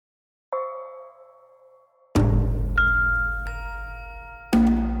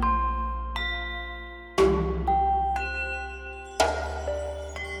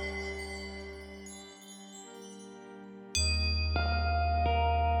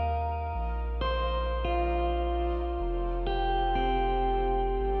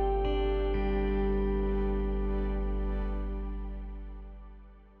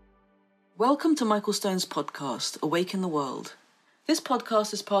Welcome to Michael Stone's podcast, Awaken the World. This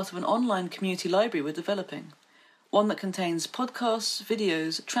podcast is part of an online community library we're developing, one that contains podcasts,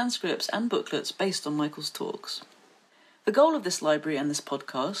 videos, transcripts and booklets based on Michael's talks. The goal of this library and this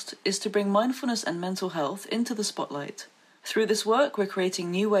podcast is to bring mindfulness and mental health into the spotlight. Through this work, we're creating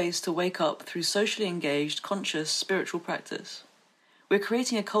new ways to wake up through socially engaged, conscious, spiritual practice. We're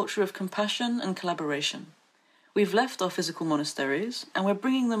creating a culture of compassion and collaboration. We've left our physical monasteries, and we're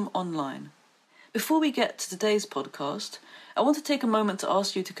bringing them online. Before we get to today's podcast, I want to take a moment to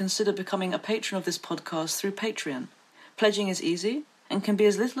ask you to consider becoming a patron of this podcast through Patreon. Pledging is easy and can be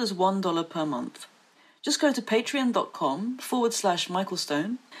as little as $1 per month. Just go to patreon.com/Michael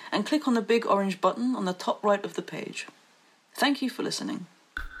Stone and click on the big orange button on the top right of the page. Thank you for listening.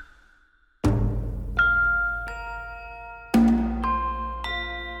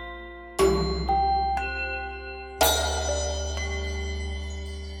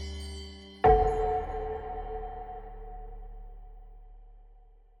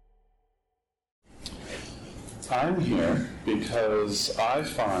 I'm here because I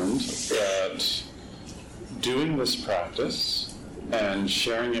find that doing this practice and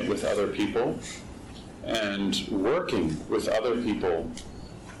sharing it with other people and working with other people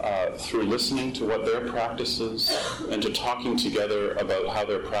through listening to what their practice is and to talking together about how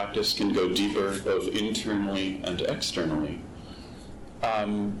their practice can go deeper both internally and externally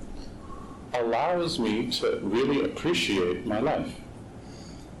allows me to really appreciate my life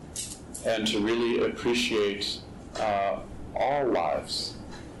and to really appreciate all lives.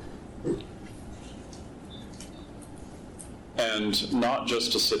 And not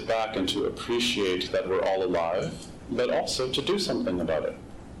just to sit back and to appreciate that we're all alive, but also to do something about it.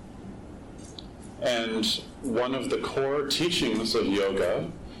 And one of the core teachings of yoga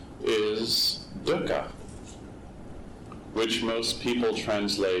is dukkha, which most people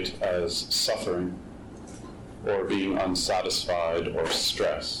translate as suffering or being unsatisfied or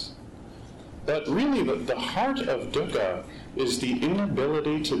stress. But really, the heart of dukkha is the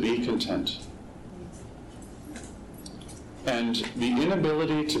inability to be content. And the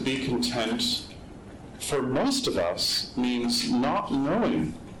inability to be content, for most of us, means not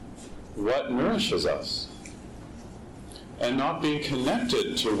knowing what nourishes us and not being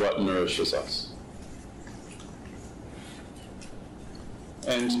connected to what nourishes us.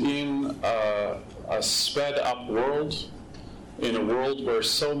 And in a sped-up world, in a world where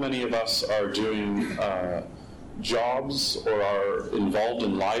so many of us are doing jobs or are involved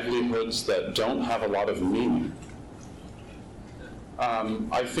in livelihoods that don't have a lot of meaning,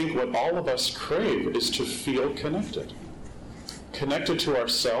 I think what all of us crave is to feel connected. Connected to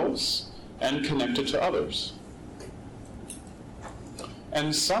ourselves and connected to others.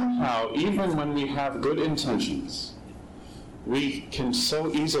 And somehow, even when we have good intentions, we can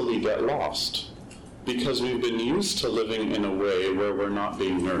so easily get lost because we've been used to living in a way where we're not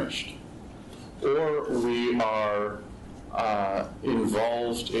being nourished. Or we are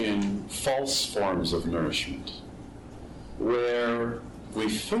involved in false forms of nourishment, where we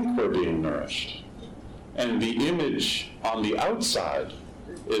think we're being nourished. And the image on the outside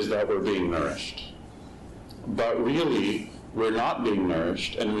is that we're being nourished. But really, we're not being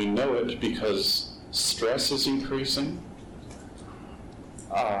nourished, and we know it because stress is increasing.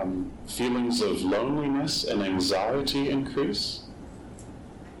 Feelings of loneliness and anxiety increase.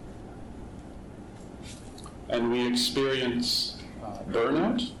 And we experience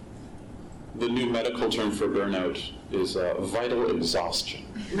burnout. The new medical term for burnout is vital exhaustion,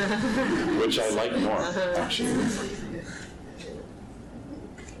 which I like more, actually.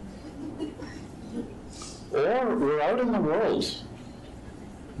 Or we're out in the world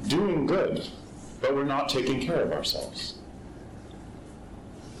doing good, but we're not taking care of ourselves.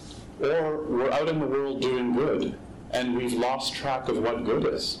 Or we're out in the world doing good, and we've lost track of what good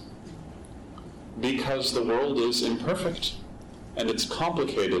is. Because the world is imperfect, and it's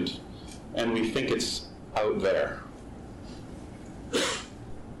complicated, and we think it's out there.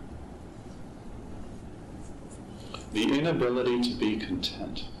 The inability to be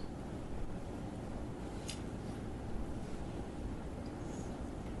content.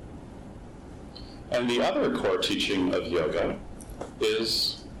 And the other core teaching of yoga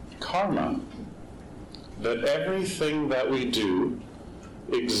is karma, that everything that we do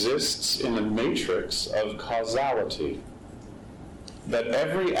exists in a matrix of causality, that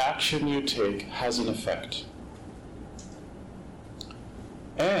every action you take has an effect,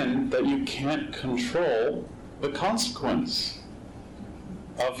 and that you can't control the consequence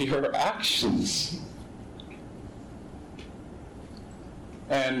of your actions.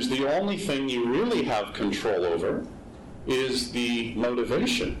 And the only thing you really have control over is the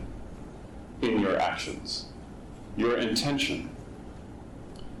motivation in your actions, your intention,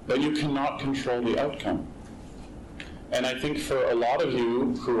 but you cannot control the outcome. And I think for a lot of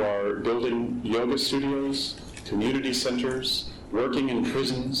you who are building yoga studios, community centers, working in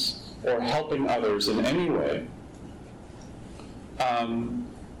prisons, or helping others in any way,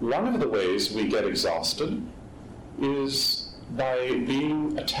 one of the ways we get exhausted is by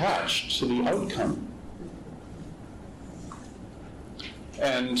being attached to the outcome.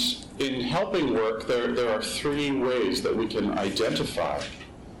 And in helping work, there are three ways that we can identify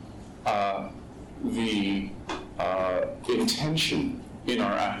the intention in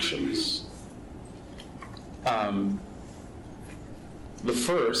our actions. The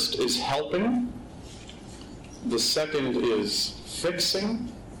first is helping, the second is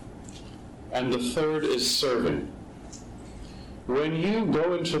fixing, and the third is serving. When you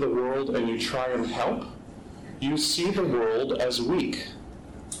go into the world and you try and help, you see the world as weak.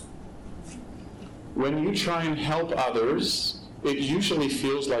 When you try and help others, it usually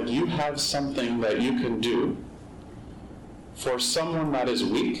feels like you have something that you can do for someone that is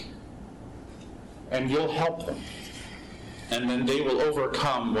weak, and you'll help them. And then they will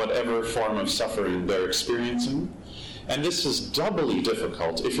overcome whatever form of suffering they're experiencing. And this is doubly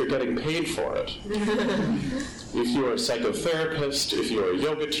difficult if you're getting paid for it. If you're a psychotherapist, if you're a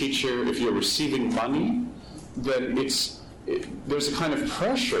yoga teacher, if you're receiving money, then there's a kind of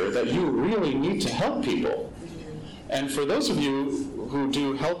pressure that you really need to help people. And for those of you who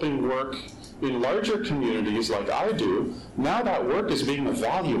do helping work in larger communities like I do, now that work is being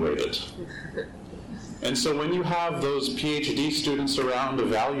evaluated. And so when you have those PhD students around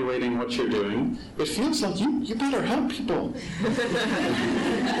evaluating what you're doing, it feels like you better help people.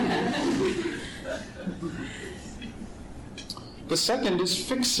 The second is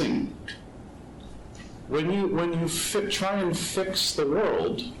fixing. When you try and fix the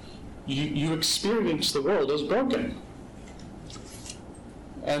world, you experience the world as broken.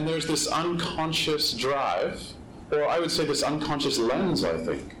 And there's this unconscious drive, or I would say this unconscious lens, I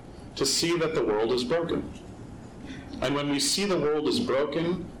think, to see that the world is broken. And when we see the world as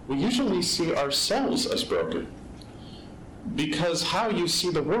broken, we usually see ourselves as broken. Because how you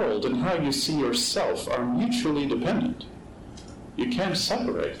see the world and how you see yourself are mutually dependent. You can't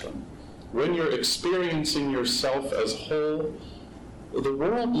separate them. When you're experiencing yourself as whole, the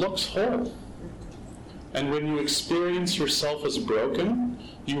world looks whole. And when you experience yourself as broken,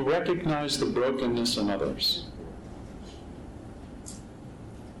 you recognize the brokenness in others.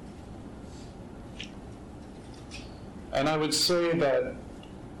 And I would say that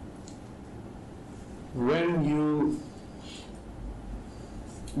when you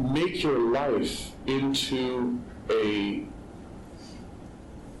make your life into a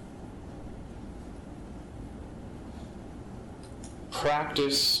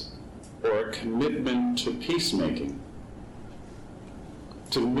practice or a commitment to peacemaking,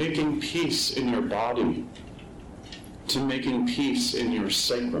 to making peace in your body, to making peace in your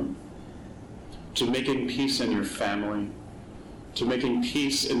sacrum, to making peace in your family, to making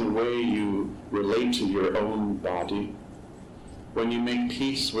peace in the way you relate to your own body. When you make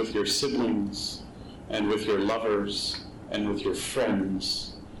peace with your siblings, and with your lovers, and with your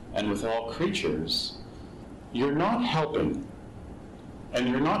friends, and with all creatures, you're not helping, and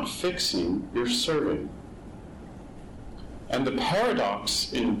you're not fixing, you're serving. And the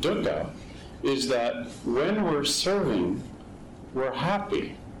paradox in dukkha is that when we're serving, we're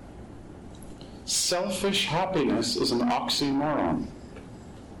happy. Selfish happiness is an oxymoron.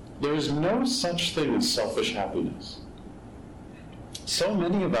 There is no such thing as selfish happiness. So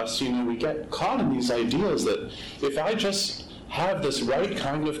many of us, we get caught in these ideas that if I just have this right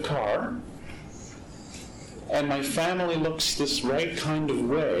kind of car, and my family looks this right kind of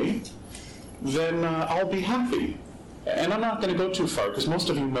way, then I'll be happy. And I'm not going to go too far, because most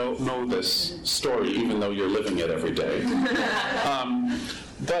of you know this story, even though you're living it every day.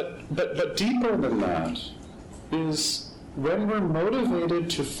 But deeper than that is when we're motivated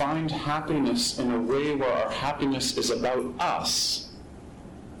to find happiness in a way where our happiness is about us,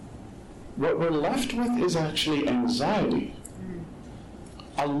 what we're left with is actually anxiety.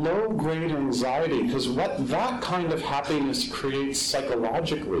 A low-grade anxiety, because what that kind of happiness creates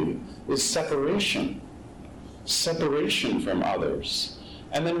psychologically is separation from others.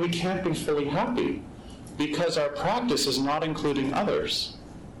 And then we can't be fully happy because our practice is not including others.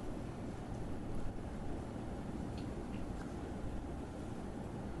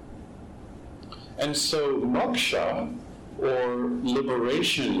 And so moksha, or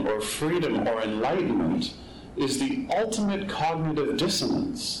liberation, or freedom, or enlightenment, is the ultimate cognitive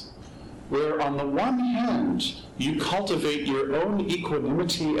dissonance, where on the one hand, you cultivate your own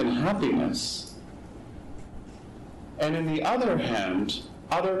equanimity and happiness, and in the other hand,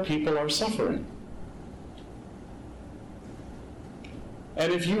 other people are suffering.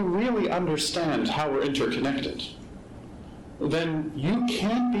 And if you really understand how we're interconnected, then you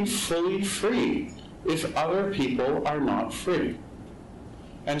can't be fully free if other people are not free.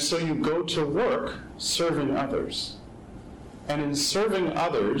 And so you go to work serving others. And in serving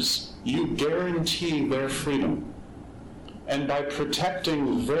others, you guarantee their freedom. And by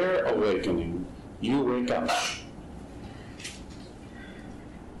protecting their awakening, you wake up.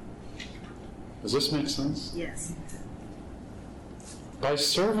 Does this make sense? Yes. By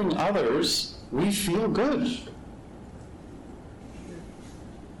serving others, we feel good.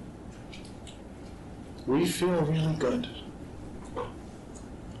 We feel really good.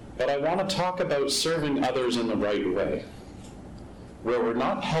 But I want to talk about serving others in the right way, where we're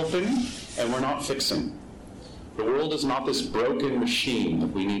not helping and we're not fixing. The world is not this broken machine that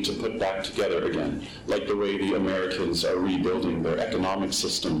we need to put back together again, like the way the Americans are rebuilding their economic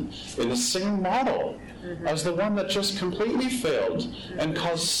system in the same model as the one that just completely failed and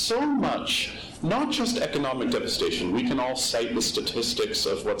caused so much, not just economic devastation. We can all cite the statistics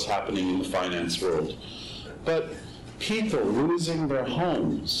of what's happening in the finance world, but people losing their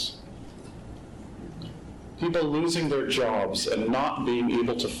homes, people losing their jobs and not being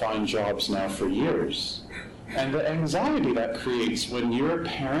able to find jobs now for years. And the anxiety that creates when you're a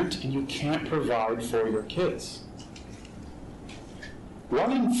parent and you can't provide for your kids.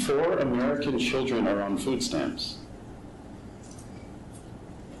 1 in 4 American children are on food stamps.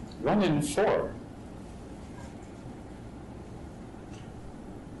 1 in 4.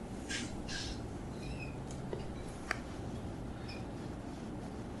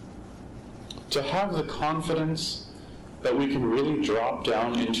 To have the confidence that we can really drop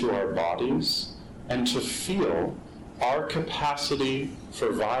down into our bodies and to feel our capacity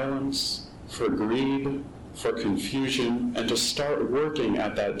for violence, for greed, for confusion, and to start working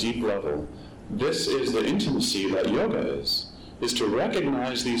at that deep level. This is the intimacy that yoga is to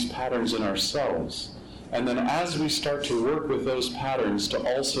recognize these patterns in ourselves, and then as we start to work with those patterns, to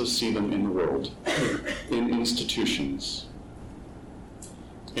also see them in the world, in institutions,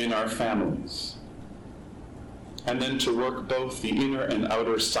 in our families, and then to work both the inner and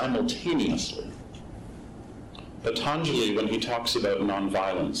outer simultaneously. Patanjali, when he talks about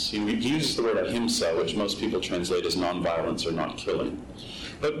nonviolence, he uses the word ahimsa, which most people translate as nonviolence or not killing.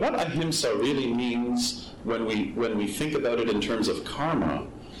 But what ahimsa really means when we think about it in terms of karma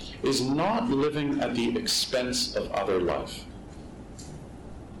is not living at the expense of other life.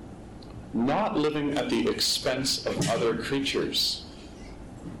 Not living at the expense of other creatures.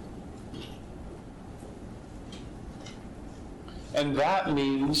 And that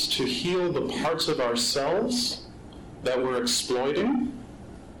means to heal the parts of ourselves that we're exploiting,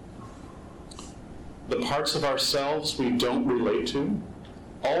 the parts of ourselves we don't relate to,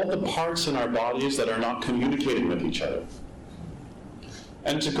 all the parts in our bodies that are not communicating with each other,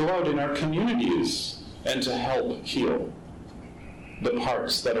 and to go out in our communities and to help heal the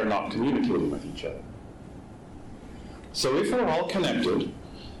parts that are not communicating with each other. So if we're all connected,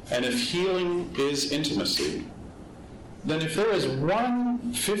 and if healing is intimacy, then if there is one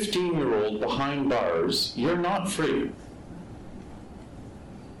 15-year-old behind bars, you're not free.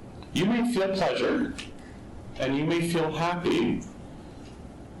 You may feel pleasure, and you may feel happy,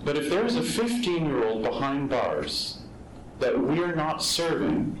 but if there is a 15-year-old behind bars that we're not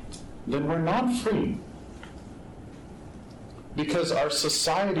serving, then we're not free. Because our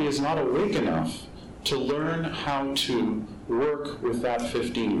society is not awake enough to learn how to work with that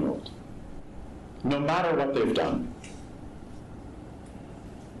 15-year-old, no matter what they've done.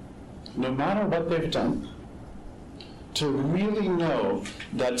 No matter what they've done, to really know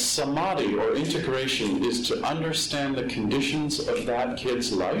that samadhi or integration is to understand the conditions of that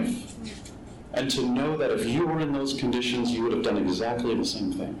kid's life and to know that if you were in those conditions, you would have done exactly the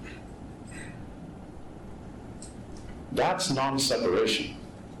same thing. That's non-separation.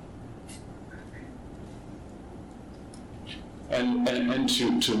 And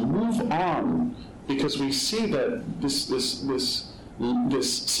to move on, because we see that this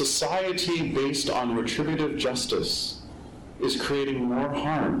society based on retributive justice is creating more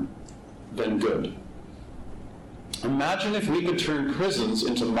harm than good. Imagine if we could turn prisons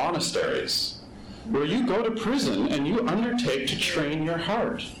into monasteries, where you go to prison and you undertake to train your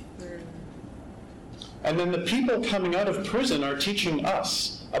heart. And then the people coming out of prison are teaching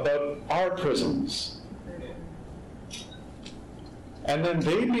us about our prisons. And then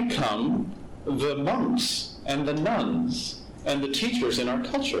they become the monks and the nuns and the teachers in our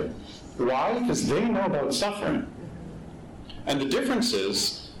culture. Why? Because they know about suffering. And the difference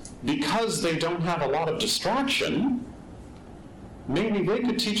is, because they don't have a lot of distraction, maybe they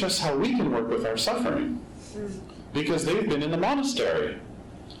could teach us how we can work with our suffering. Because they've been in the monastery.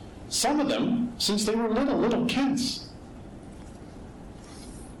 Some of them, since they were little kids.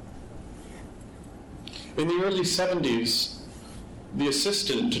 In the early 70s, the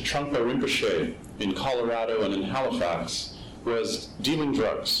assistant to Trungpa Rinpoche in Colorado and in Halifax was dealing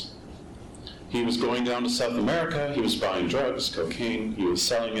drugs. He was going down to South America, he was buying drugs, cocaine, he was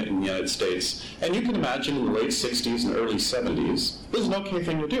selling it in the United States. And you can imagine in the late 60s and early 70s, this is an okay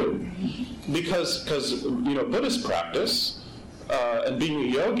thing to do. Because Buddhist practice and being a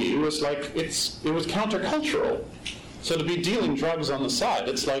yogi was like, it was countercultural. So to be dealing drugs on the side,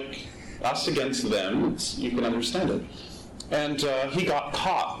 it's like us against them, you can understand it. And he got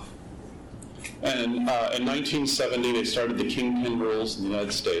caught. And in 1970, they started the kingpin rules in the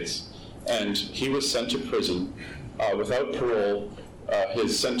United States. And he was sent to prison without parole.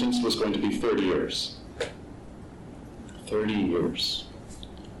 His sentence was going to be 30 years. 30 years.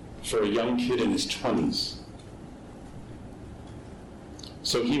 For a young kid in his 20s.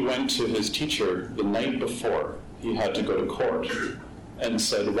 So he went to his teacher the night before he had to go to court and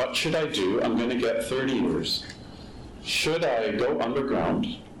said, what should I do? I'm going to get 30 years. Should I go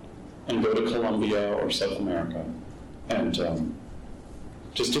underground and go to Colombia or South America and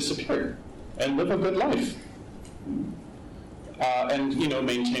just disappear and live a good life? And,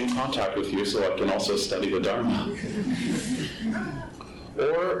 maintain contact with you so I can also study the Dharma.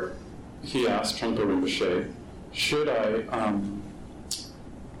 Or, he asked Trungpa Rinpoche, should I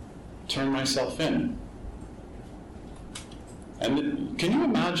turn myself in? And can you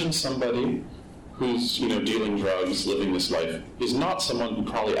imagine somebody who's, dealing drugs, living this life, is not someone who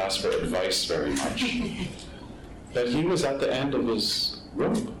probably asks for advice very much. But he was at the end of his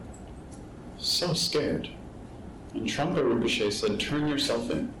rope, so scared. And Trungpa Rinpoche said, turn yourself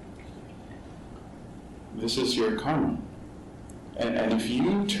in. This is your karma. And if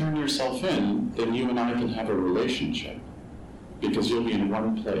you turn yourself in, then you and I can have a relationship, because you'll be in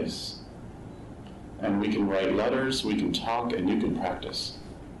one place. And we can write letters, we can talk, and you can practice.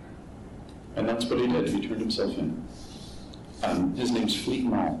 And that's what he did. He turned himself in. His name's Fleet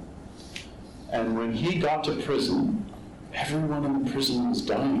Mall. And when he got to prison, everyone in the prison was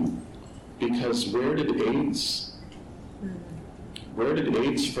dying. Because where did AIDS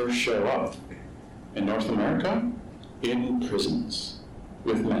first show up? In North America? In prisons.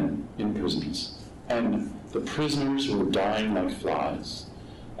 With men in prisons. And the prisoners were dying like flies.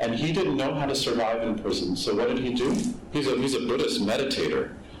 And he didn't know how to survive in prison. So what did he do? He's a Buddhist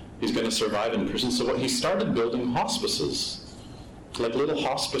meditator. He's going to survive in prison. So he started building hospices, like little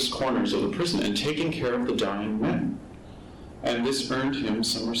hospice corners of the prison, and taking care of the dying men. And this earned him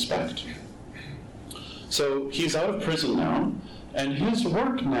some respect. So he's out of prison now, and his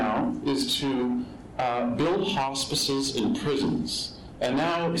work now is to build hospices in prisons. And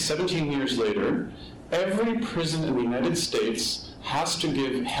now, 17 years later, every prison in the United States has to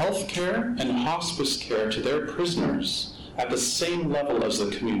give health care and hospice care to their prisoners at the same level as the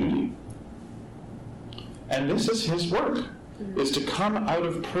community. And this is his work, is to come out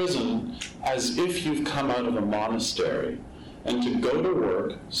of prison as if you've come out of a monastery, and to go to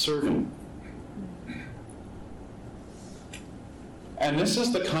work serving. And this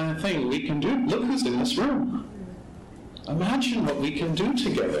is the kind of thing we can do. Look who's in this room. Imagine what we can do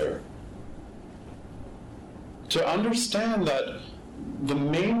together. To understand that the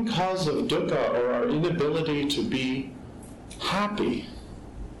main cause of dukkha, or our inability to be happy,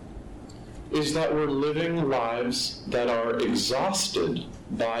 is that we're living lives that are exhausted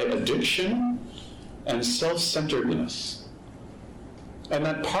by addiction and self-centeredness. And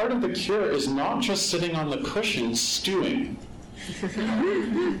that part of the cure is not just sitting on the cushion stewing,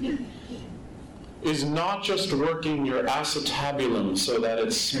 is not just working your acetabulum so that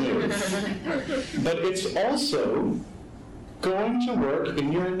it's smooth, but it's also going to work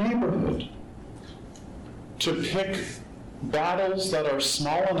in your neighborhood to pick battles that are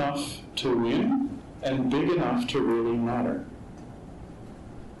small enough to win and big enough to really matter.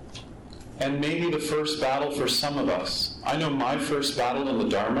 And maybe the first battle for some of us, I know my first battle in the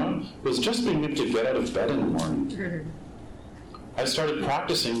Dharma was just being able to get out of bed in the morning. I started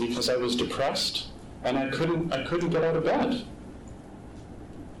practicing because I was depressed and I couldn't get out of bed.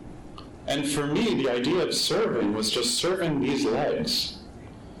 And for me, the idea of serving was just serving these legs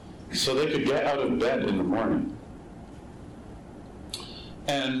so they could get out of bed in the morning.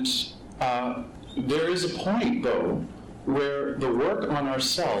 And there is a point, though, where the work on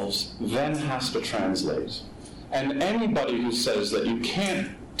ourselves then has to translate. And anybody who says that you can't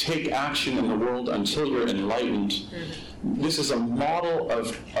take action in the world until you're enlightened. This is a model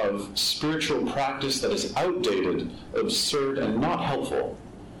of spiritual practice that is outdated, absurd, and not helpful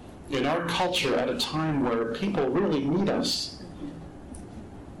in our culture at a time where people really need us.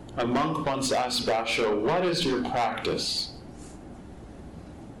 A monk once asked Basho, "What is your practice?"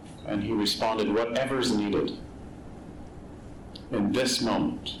 And he responded, "Whatever's needed. In this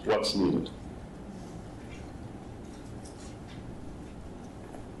moment, what's needed?"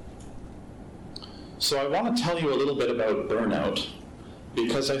 So I want to tell you a little bit about burnout,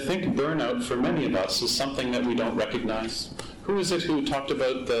 because I think burnout for many of us is something that we don't recognize. Who is it who talked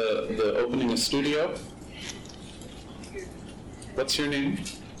about the opening a studio? What's your name?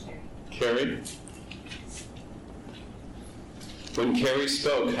 Carrie? When Carrie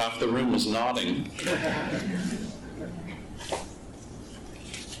spoke, half the room was nodding.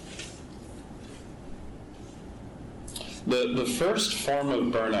 The first form of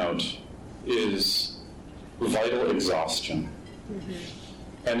burnout is vital exhaustion.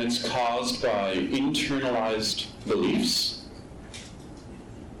 And it's caused by internalized beliefs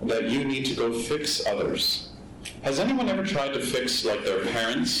that you need to go fix others. Has anyone ever tried to fix, like, their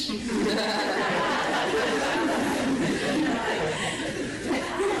parents?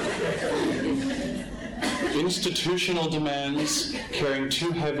 Institutional demands, carrying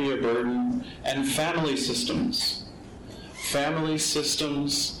too heavy a burden, and family systems. Family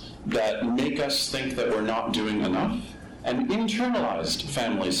systems that make us think that we're not doing enough, and internalized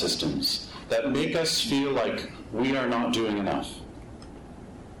family systems that make us feel like we are not doing enough.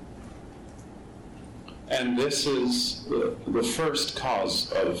 And this is the first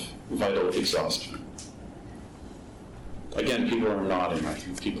cause of vital exhaustion. Again, people are nodding. I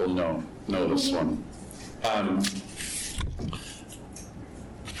think people know this one.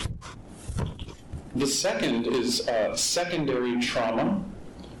 The second is secondary trauma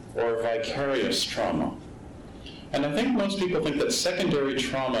or vicarious trauma. And I think most people think that secondary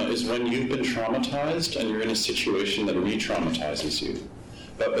trauma is when you've been traumatized and you're in a situation that re-traumatizes you.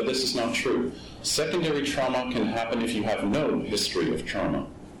 But this is not true. Secondary trauma can happen if you have no history of trauma.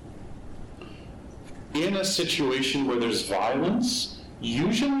 In a situation where there's violence,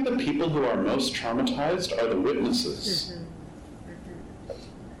 usually the people who are most traumatized are the witnesses.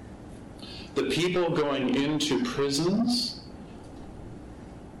 The people going into prisons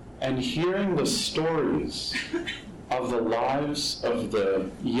and hearing the stories of the lives of the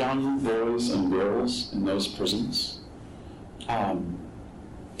young boys and girls in those prisons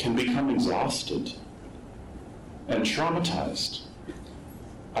can become exhausted and traumatized.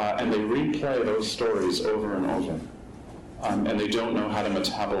 And they replay those stories over and over. And they don't know how to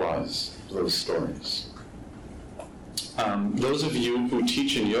metabolize those stories. Those of you who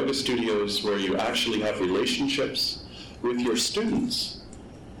teach in yoga studios where you actually have relationships with your students,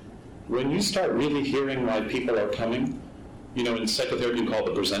 when you start really hearing why people are coming, in psychotherapy you call it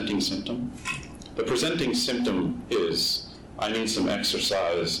the presenting symptom. The presenting symptom is, I need some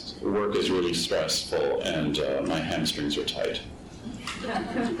exercise, work is really stressful, and my hamstrings are tight.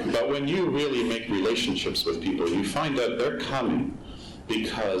 But when you really make relationships with people, you find out they're coming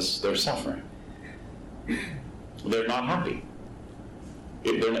because they're suffering. They're not happy.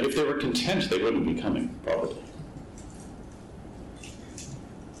 If they were content, they wouldn't be coming, probably.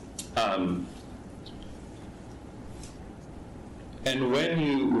 And when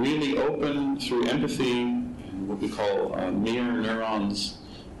you really open through empathy, and what we call mirror neurons,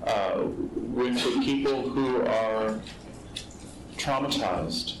 with the people who are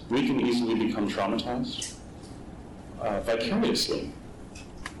traumatized, we can easily become traumatized vicariously.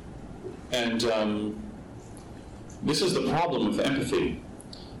 And this is the problem with empathy.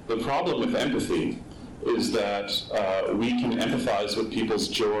 The problem with empathy is that we can empathize with people's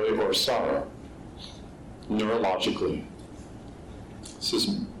joy or sorrow neurologically.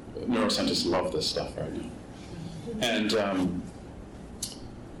 Neuroscientists love this stuff right now. And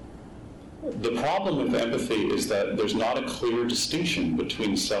the problem with empathy is that there's not a clear distinction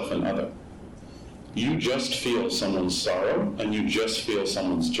between self and other. You just feel someone's sorrow and you just feel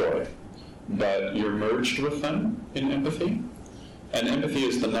someone's joy, but you're merged with them in empathy, and empathy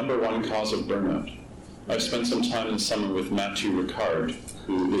is the #1 cause of burnout. I've spent some time in the summer with Matthew Ricard,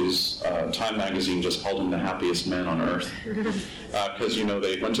 who is, Time magazine just called him the happiest man on earth. Because,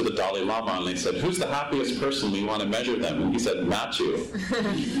 they went to the Dalai Lama and they said, who's the happiest person? We want to measure them. And he said, Matthew.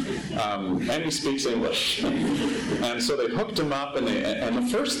 And he speaks English. And so they hooked him up, and the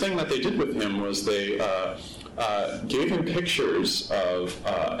first thing that they did with him was they gave him pictures of,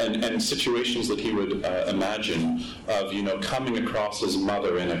 and situations that he would imagine of, coming across his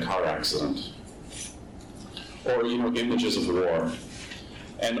mother in a car accident. Or, images of war.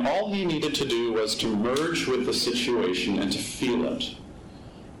 And all he needed to do was to merge with the situation and to feel it.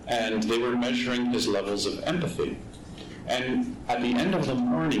 And they were measuring his levels of empathy. And at the end of the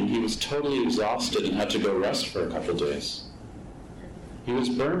morning, he was totally exhausted and had to go rest for a couple days. He was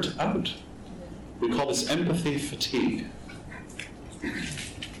burnt out. We call this empathy fatigue.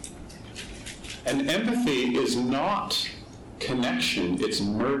 And empathy is not connection, it's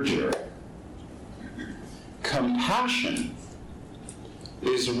merger. Compassion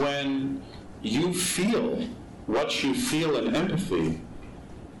is when you feel what you feel in empathy,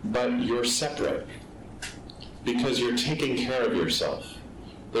 but you're separate because you're taking care of yourself.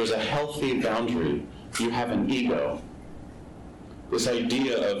 There's a healthy boundary. You have an ego. This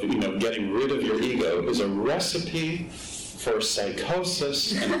idea of, getting rid of your ego is a recipe for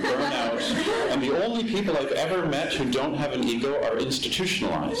psychosis and burnout, and the only people I've ever met who don't have an ego are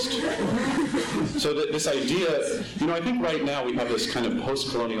institutionalized. So that this idea, I think right now we have this kind of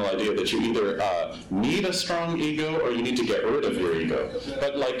post-colonial idea that you either need a strong ego or you need to get rid of your ego.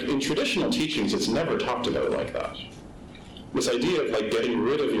 But like in traditional teachings, it's never talked about like that. This idea of like getting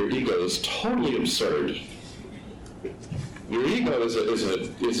rid of your ego is totally absurd. Your ego is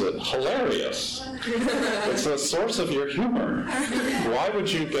a hilarious. It's a source of your humor. Why would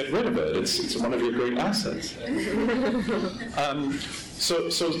you get rid of it? It's one of your great assets.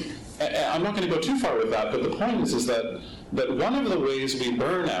 So I'm not going to go too far with that, but the point is that one of the ways we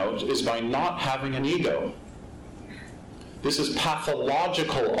burn out is by not having an ego. This is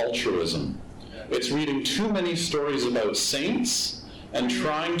pathological altruism. It's reading too many stories about saints and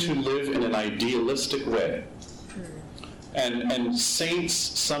trying to live in an idealistic way. And saints,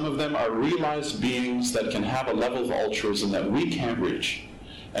 some of them are realized beings that can have a level of altruism that we can't reach.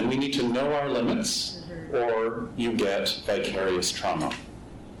 And we need to know our limits, or you get vicarious trauma.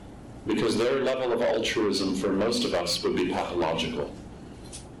 Because their level of altruism for most of us would be pathological,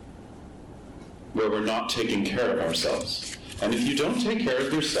 where we're not taking care of ourselves. And if you don't take care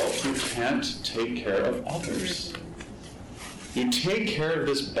of yourself, you can't take care of others. You take care of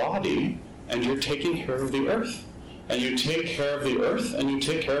this body, and you're taking care of the earth. And you take care of the earth, and you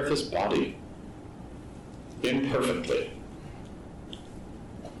take care of this body imperfectly.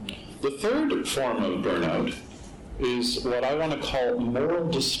 The third form of burnout is what I want to call moral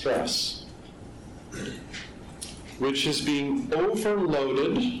distress, which is being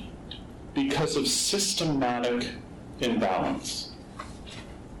overloaded because of systematic imbalance.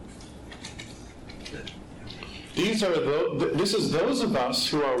 This is those of us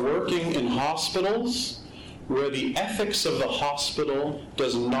who are working in hospitals where the ethics of the hospital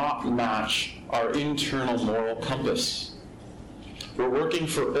does not match our internal moral compass. We're working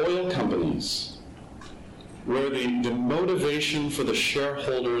for oil companies where the motivation for the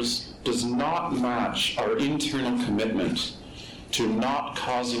shareholders does not match our internal commitment to not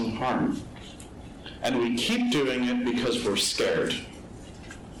causing harm. And we keep doing it because we're scared.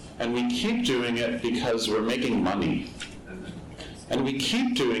 And we keep doing it because we're making money. And we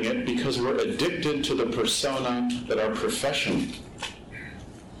keep doing it because we're addicted to the persona that our profession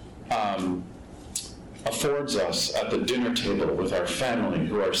affords us at the dinner table with our family,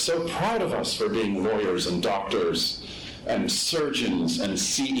 who are so proud of us for being lawyers and doctors and surgeons and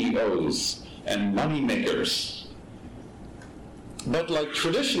CEOs and money makers. But like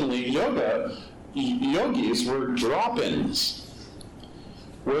traditionally, yogis were drop-ins,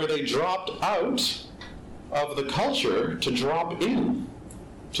 where they dropped out of the culture to drop in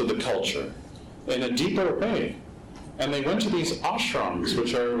to the culture in a deeper way. And they went to these ashrams,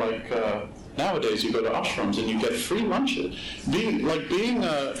 which are like, nowadays you go to ashrams and you get free lunches. Being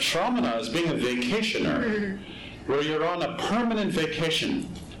a shramana is being a vacationer, where you're on a permanent vacation.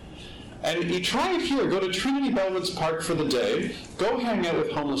 And you try it here. Go to Trinity Bellwoods Park for the day, go hang out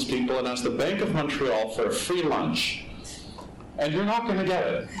with homeless people and ask the Bank of Montreal for a free lunch. And you're not going to get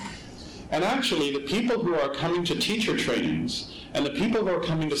it. And actually, the people who are coming to teacher trainings, and the people who are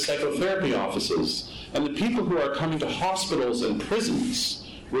coming to psychotherapy offices, and the people who are coming to hospitals and prisons,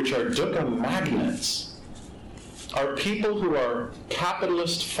 which are dukkha magnets, are people who are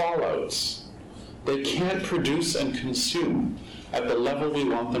capitalist fallouts. They can't produce and consume at the level we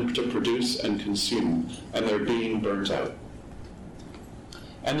want them to produce and consume, and they're being burnt out.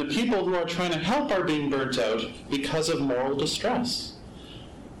 And the people who are trying to help are being burnt out because of moral distress.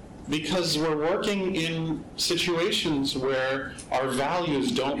 Because we're working in situations where our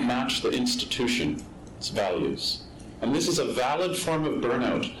values don't match the institution's values. And this is a valid form of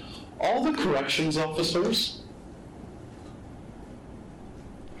burnout. All the corrections officers,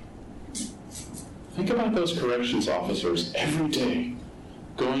 think about those corrections officers every day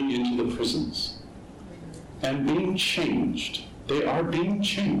going into the prisons and being changed They are being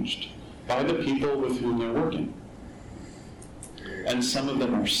changed by the people with whom they're working. And some of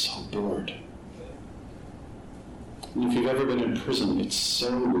them are so bored. And if you've ever been in prison, it's so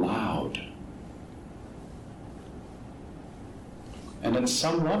loud. And at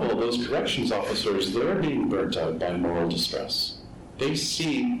some level, those corrections officers, they're being burnt out by moral distress. They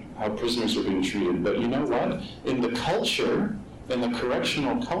see how prisoners are being treated, but you know what? In the culture, in the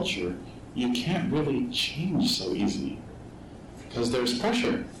correctional culture, you can't really change so easy, because there's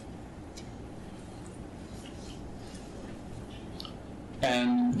pressure.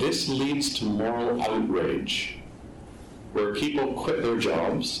 And this leads to moral outrage, where people quit their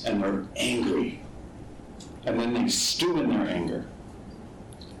jobs and they're angry, and then they stew in their anger,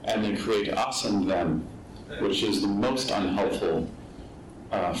 and they create us and them, which is the most unhelpful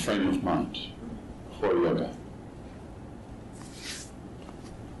frame of mind for yoga.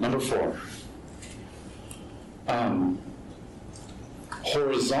 Number 4,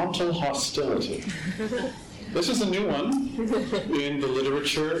 horizontal hostility. This is a new one in the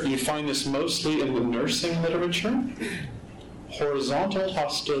literature. You find this mostly in the nursing literature. Horizontal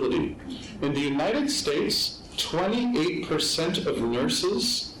hostility. In the United States, 28% of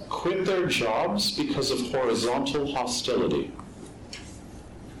nurses quit their jobs because of horizontal hostility.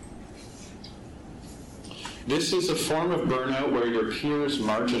 This is a form of burnout where your peers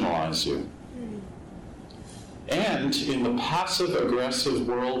marginalize you. And in the passive-aggressive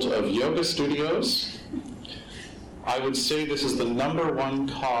world of yoga studios, I would say this is the number one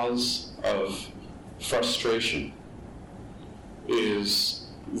cause of frustration, is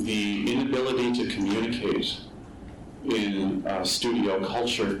the inability to communicate in studio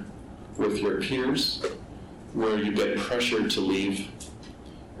culture with your peers, where you get pressured to leave,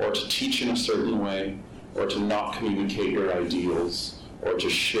 or to teach in a certain way, or to not communicate your ideals, or to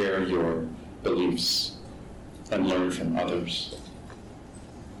share your beliefs and learn from others.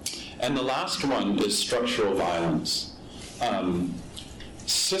 And the last one is structural violence.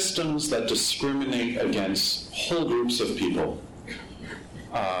 Systems that discriminate against whole groups of people.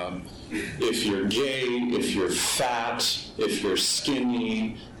 If you're gay, if you're fat, if you're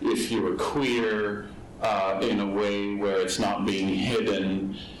skinny, if you're queer, in a way where it's not being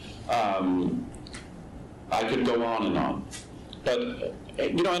hidden. I could go on and on. But,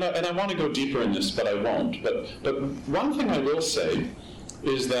 and I want to go deeper in this, but I won't. But one thing I will say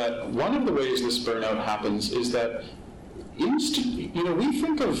is that one of the ways this burnout happens is that, we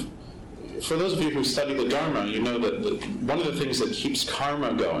think of, for those of you who study the Dharma, you know that one of the things that keeps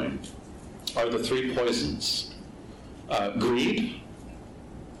karma going are the 3 poisons. Greed,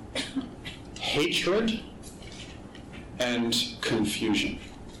 hatred, and confusion,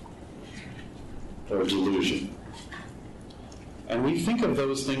 or delusion. And we think of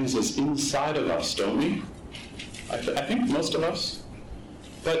those things as inside of us, don't we? I think most of us.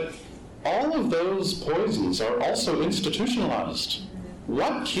 But all of those poisons are also institutionalized.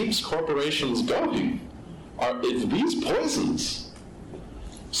 What keeps corporations going is these poisons.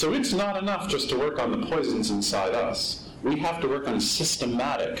 So it's not enough just to work on the poisons inside us. We have to work on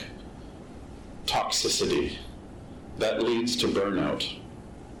systematic toxicity that leads to burnout.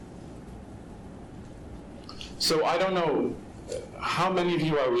 So I don't know how many of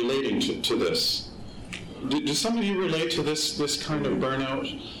you are relating to this. Do some of you relate to this kind of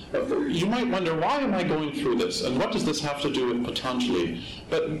burnout? You might wonder, why am I going through this? And what does this have to do with Patanjali?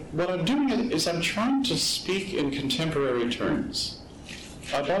 But what I'm doing is I'm trying to speak in contemporary terms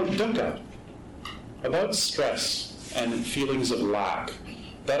about dukkha, about stress and feelings of lack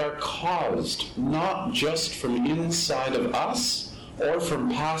that are caused not just from inside of us or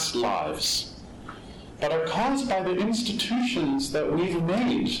from past lives, but are caused by the institutions that we've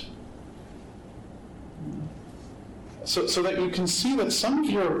made. So that you can see that some of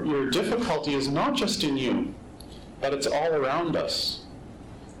your difficulty is not just in you, but it's all around us.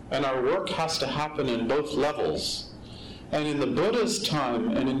 And our work has to happen in both levels. And in the Buddha's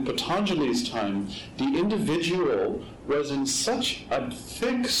time and in Patanjali's time, the individual was in such a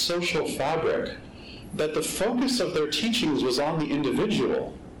thick social fabric that the focus of their teachings was on the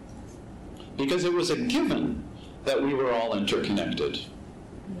individual, because it was a given that we were all interconnected.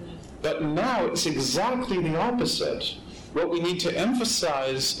 But now it's exactly the opposite. What we need to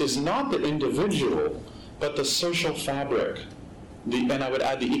emphasize is not the individual, but the social fabric, and I would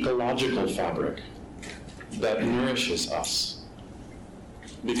add the ecological fabric that nourishes us.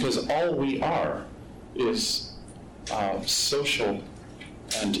 Because all we are is social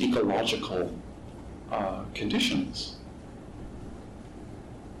and ecological conditions.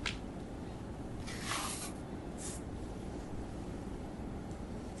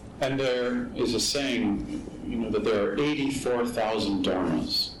 And there is a saying, that there are 84,000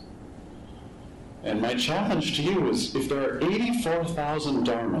 dharmas. And my challenge to you is, if there are 84,000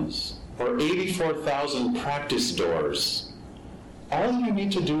 dharmas, or 84,000 practice doors, all you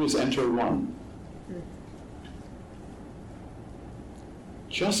need to do is enter one.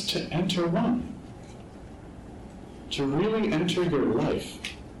 Just to enter one. To really enter your life.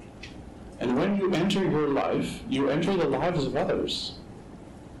 And when you enter your life, you enter the lives of others.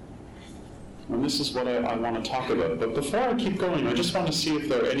 And this is what I want to talk about. But before I keep going, I just want to see if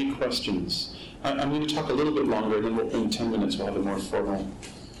there are any questions. I'm going to talk a little bit longer, and then in 10 minutes we'll have a more formal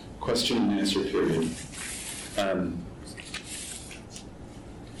question and answer period.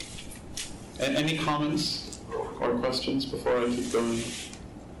 Any comments or questions before I keep going?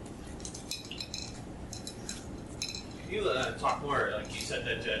 Can you talk more, like you said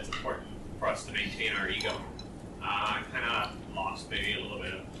that it's important for us to maintain our ego. I kind of lost maybe a little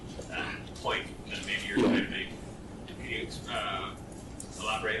bit of that point that maybe you're trying to make. Can you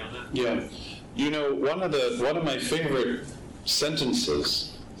elaborate on that? Yeah. One of my favorite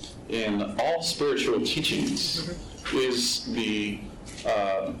sentences in all spiritual teachings is the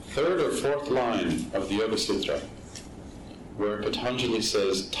third or fourth line of the Yoga Sutra, where Patanjali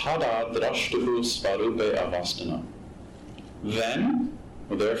says, Tada drashtuhu svarupe avastana. Then,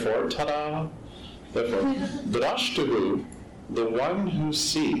 therefore, tada, therefore, drashtuhu, the one who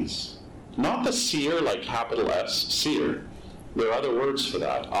sees, not the seer like capital S, seer. There are other words for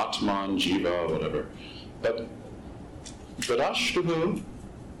that, Atman, Jiva, whatever. But drashtuhu,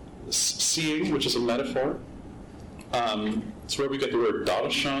 seeing, which is a metaphor, it's where we get the word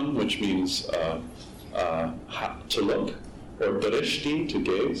darshan, which means to look, or drishti, to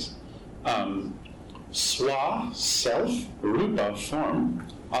gaze. Swa, self, rupa, form,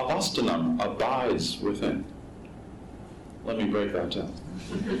 avastanam, abides within. Let me break that down.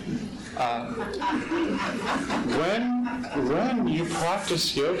 When you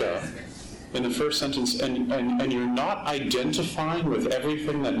practice yoga, in the first sentence, and you're not identifying with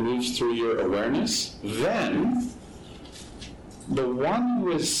everything that moves through your awareness, then the one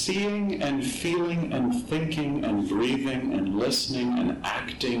who is seeing and feeling and thinking and breathing and listening and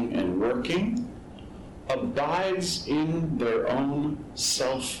acting and working abides in their own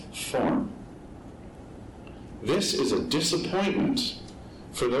self-form. This is a disappointment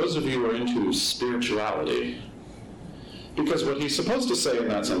for those of you who are into spirituality. Because what he's supposed to say in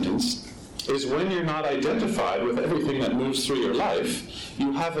that sentence is when you're not identified with everything that moves through your life,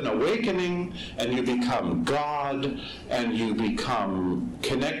 you have an awakening and you become God and you become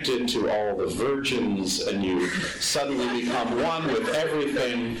connected to all the virgins and you suddenly become one with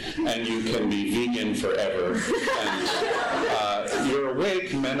everything and you can be vegan forever. And you're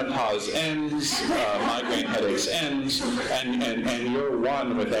awake, menopause ends, migraine headaches end, and you're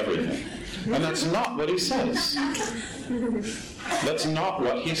one with everything. And that's not what he says. That's not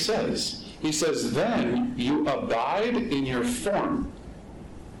what he says. He says, then you abide in your form.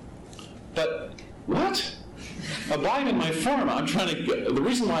 But what? Abide in my form. I'm trying to get, the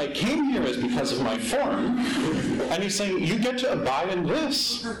reason why I came here is because of my form. And he's saying, you get to abide in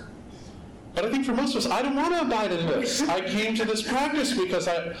this. But I think for most of us, I don't want to abide in this. I came to this practice because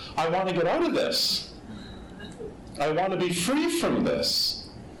I want to get out of this. I want to be free from this.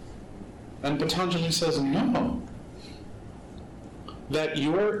 And Patanjali says, no. That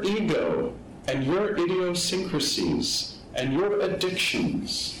your ego and your idiosyncrasies and your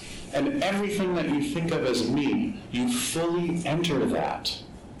addictions and everything that you think of as me, you fully enter that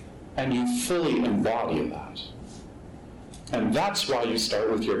and you fully embody that. And that's why you start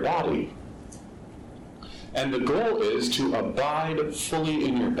with your body. And the goal is to abide fully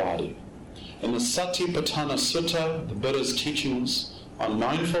in your body. In the Satipatthana Sutta, the Buddha's teachings on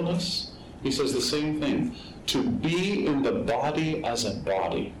mindfulness, he says the same thing. To be in the body as a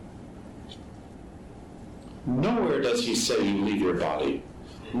body. Nowhere does he say you leave your body.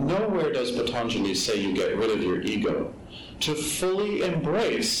 Nowhere does Patanjali say you get rid of your ego. To fully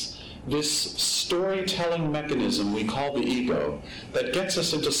embrace this storytelling mechanism we call the ego that gets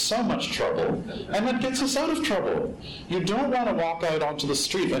us into so much trouble and that gets us out of trouble. You don't want to walk out onto the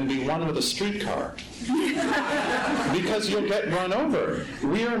street and be one with a streetcar because you'll get run over.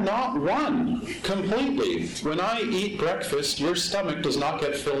 We are not one completely. When I eat breakfast, your stomach does not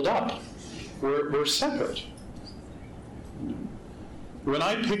get filled up. We're separate. When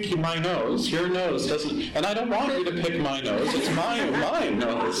I pick my nose, your nose doesn't, and I don't want you to pick my nose, it's my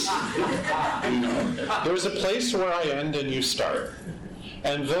nose. There's a place where I end and you start.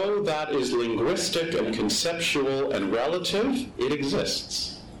 And though that is linguistic and conceptual and relative, it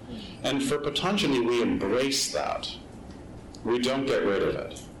exists. And for Patanjali, we embrace that. We don't get rid of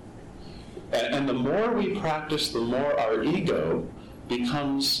it. And the more we practice, the more our ego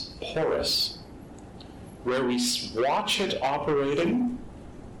becomes porous, where we watch it operating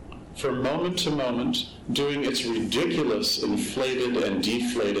from moment to moment, doing its ridiculous inflated and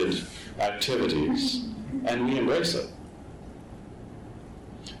deflated activities, and we embrace it.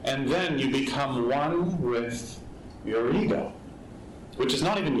 And then you become one with your ego, which is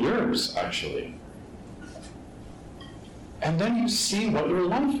not even yours, actually. And then you see what your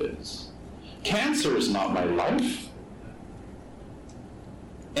life is. Cancer is not my life.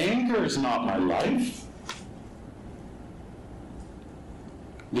 Anger is not my life.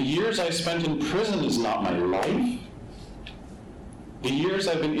 The years I spent in prison is not my life. The years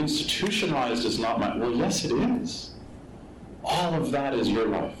I've been institutionalized is not my... Well, yes, it is. All of that is your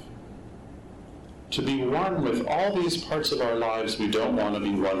life. To be one with all these parts of our lives we don't want to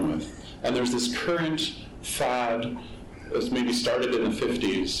be one with. And there's this current fad that's maybe started in the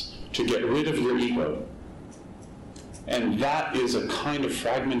 50s to get rid of your ego. And that is a kind of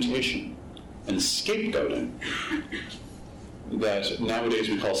fragmentation and scapegoating that nowadays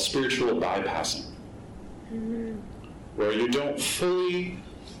we call spiritual bypassing, where you don't fully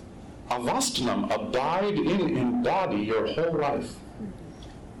avastanam, abide in, embody your whole life.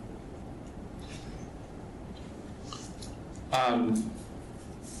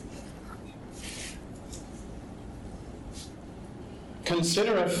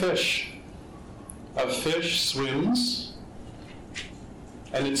 Consider a fish. A fish swims,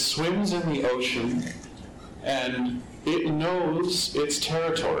 and it swims in the ocean, and it knows its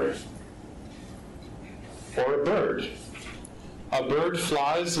territory. Or a bird. A bird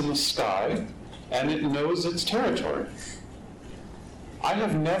flies in the sky, and it knows its territory. I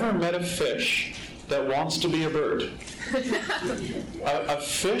have never met a fish that wants to be a bird. A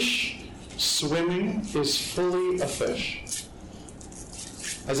fish swimming is fully a fish.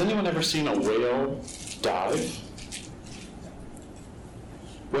 Has anyone ever seen a whale dive?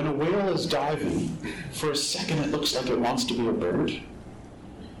 When a whale is diving, for a second it looks like it wants to be a bird.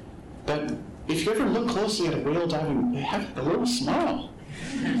 But if you ever look closely at a whale diving, they have a little smile.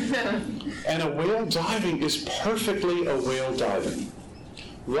 And a whale diving is perfectly a whale diving.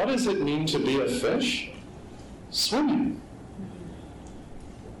 What does it mean to be a fish? Swimming.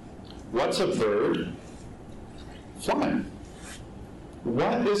 What's a bird? Flying.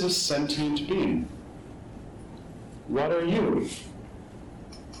 What is a sentient being? What are you?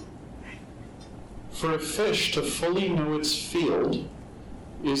 For a fish to fully know its field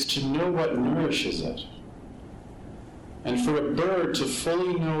is to know what nourishes it. And for a bird to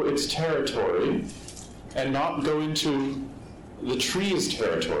fully know its territory and not go into the tree's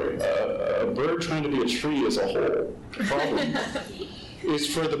territory, a bird trying to be a tree is a whole problem,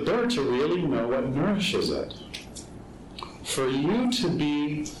 is for the bird to really know what nourishes it. For you to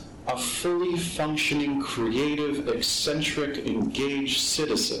be a fully functioning, creative, eccentric, engaged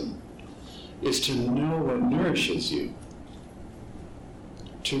citizen is to know what nourishes you.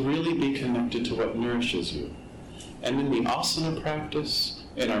 To really be connected to what nourishes you. And in the asana practice,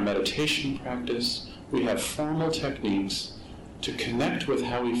 in our meditation practice, we have formal techniques to connect with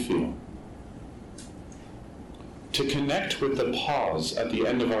how we feel. To connect with the pause at the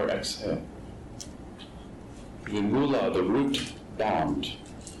end of our exhale. Vimula, the root bond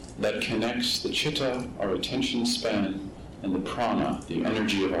that connects the chitta, our attention span, and the prana, the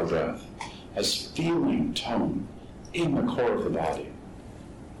energy of our breath, as feeling tone in the core of the body.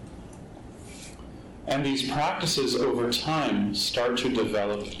 And these practices over time start to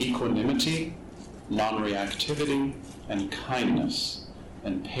develop equanimity, non-reactivity, and kindness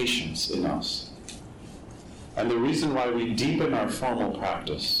and patience in us. And the reason why we deepen our formal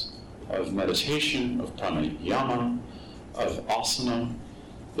practice of meditation, of pranayama, of asana,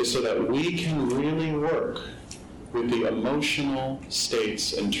 is so that we can really work with the emotional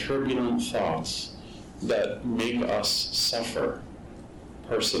states and turbulent thoughts that make us suffer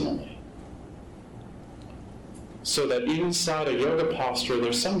personally. So that inside a yoga posture,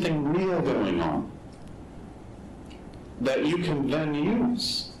 there's something real going on that you can then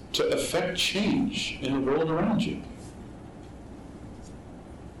use to affect change in the world around you.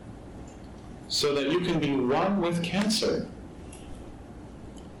 So that you can be one with cancer.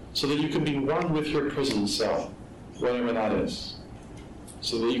 So that you can be one with your prison cell, whatever that is.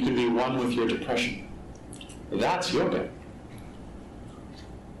 So that you can be one with your depression. That's yoga.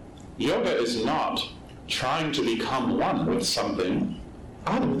 Yoga is not trying to become one with something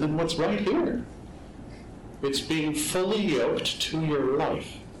other than what's right here. It's being fully yoked to your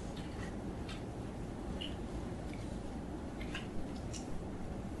life.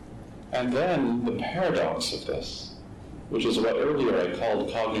 And then the paradox of this which is what earlier I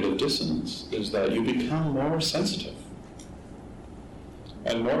called cognitive dissonance, is that you become more sensitive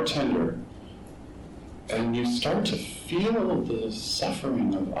and more tender, and you start to feel the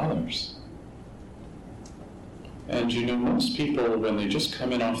suffering of others. And you know, most people, when they just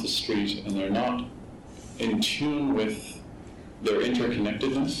come in off the street and they're not in tune with their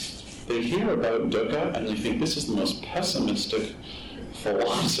interconnectedness, they hear about dukkha and they think this is the most pessimistic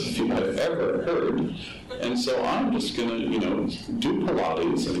philosophy I've ever heard. And so I'm just going to, do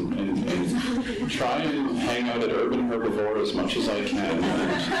Pilates and try and hang out at Urban Herbivore as much as I can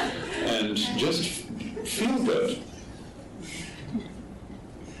and just feel good.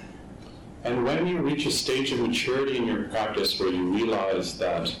 And when you reach a stage of maturity in your practice where you realize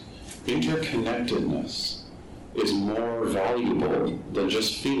that interconnectedness is more valuable than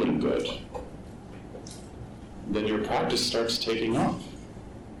just feeling good, then your practice starts taking off,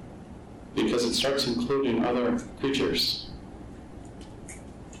 because it starts including other creatures.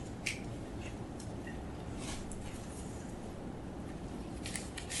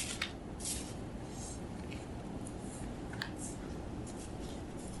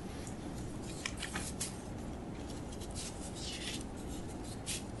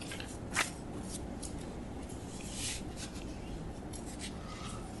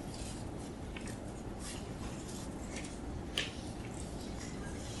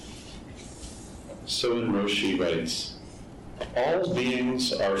 So in Roshi writes, all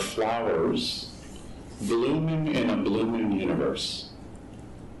beings are flowers blooming in a blooming universe.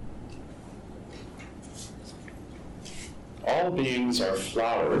 All beings are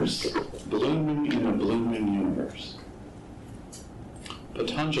flowers blooming in a blooming universe.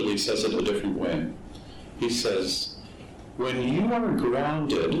 Patanjali says it a different way. He says, when you are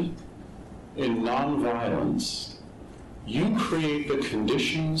grounded in nonviolence, you create the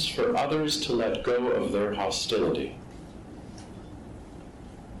conditions for others to let go of their hostility.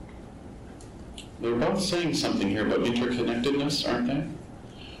 They're both saying something here about interconnectedness, aren't they?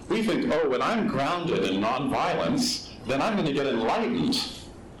 We think, oh, when I'm grounded in nonviolence, then I'm going to get enlightened.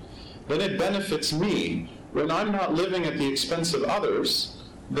 Then it benefits me. When I'm not living at the expense of others,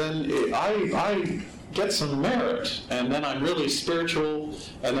 then I get some merit, and then I'm really spiritual,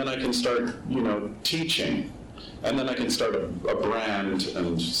 and then I can start, teaching. And then I can start a brand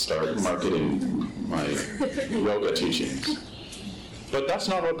and start marketing my yoga teachings. But that's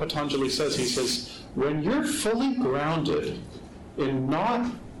not what Patanjali says. He says, when you're fully grounded in not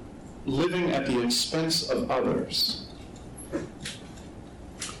living at the expense of others,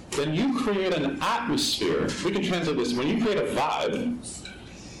 then you create an atmosphere. We can translate this. When you create a vibe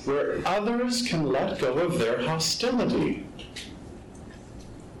where others can let go of their hostility.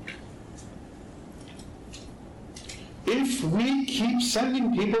 If we keep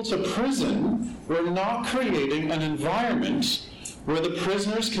sending people to prison, we're not creating an environment where the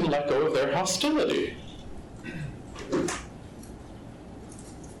prisoners can let go of their hostility.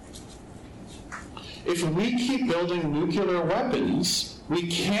 If we keep building nuclear weapons, we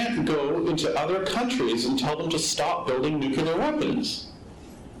can't go into other countries and tell them to stop building nuclear weapons.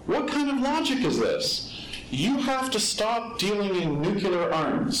 What kind of logic is this? You have to stop dealing in nuclear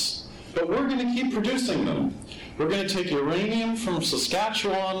arms, but we're going to keep producing them. We're going to take uranium from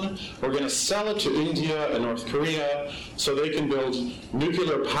Saskatchewan, we're going to sell it to India and North Korea so they can build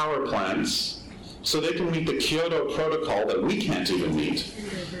nuclear power plants, so they can meet the Kyoto Protocol that we can't even meet.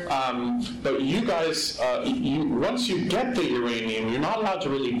 But you guys, once you get the uranium, you're not allowed to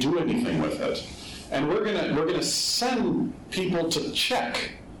really do anything with it. And we're gonna send people to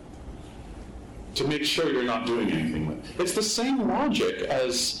check to make sure you're not doing anything with it. It's the same logic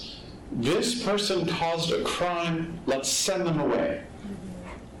as, this person caused a crime, let's send them away.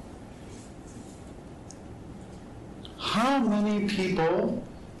 How many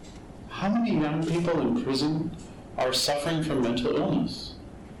young people in prison are suffering from mental illness?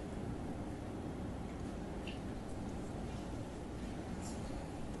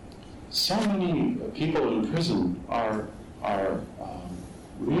 So many people in prison are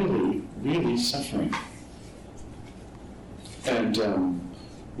really, really suffering. And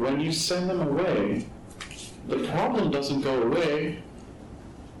when you send them away, the problem doesn't go away.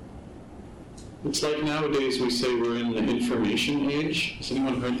 It's like nowadays we say we're in the information age. Has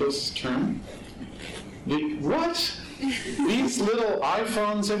anyone heard this term? What? These little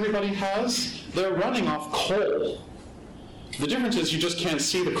iPhones everybody has, they're running off coal. The difference is you just can't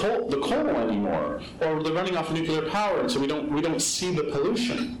see the coal anymore, or they're running off nuclear power, and so we don't see the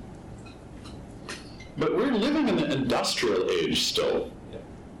pollution. But we're living in the industrial age still.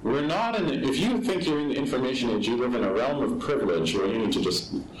 We're not in the, if you think you're in the information age, you live in a realm of privilege where you need to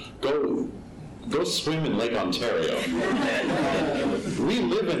just go Go swim in Lake Ontario. We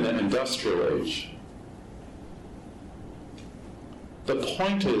live in the industrial age. The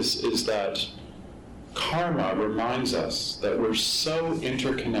point is that karma reminds us that we're so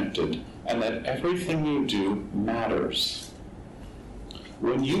interconnected and that everything you do matters.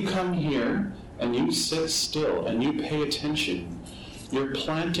 When you come here and you sit still and you pay attention, you're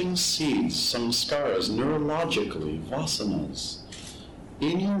planting seeds, samskaras, neurologically, vasanas,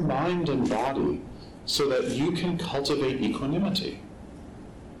 in your mind and body so that you can cultivate equanimity.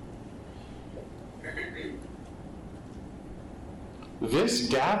 This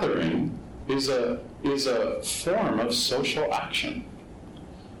gathering is a form of social action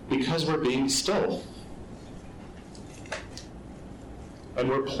because we're being still. And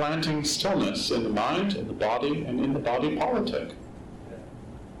we're planting stillness in the mind, in the body, and in the body politic.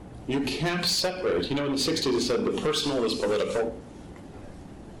 You can't separate. You know, in the 60s it said the personal is political.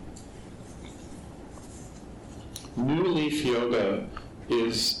 New Leaf Yoga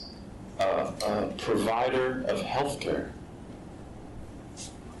is a provider of healthcare.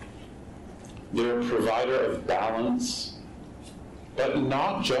 They're a provider of balance, but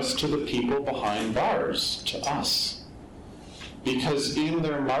not just to the people behind bars, to us. Because in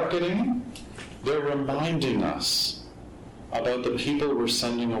their marketing, they're reminding us about the people we're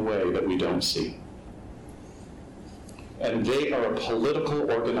sending away that we don't see. And they are a political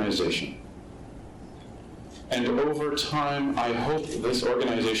organization. And over time, I hope this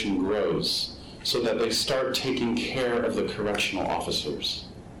organization grows so that they start taking care of the correctional officers.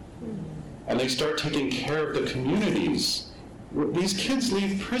 And they start taking care of the communities. These kids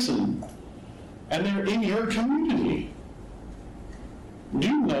leave prison, and they're in your community. Do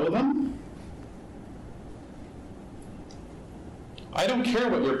you know them? I don't care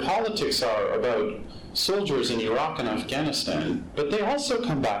what your politics are about soldiers in Iraq and Afghanistan, but they also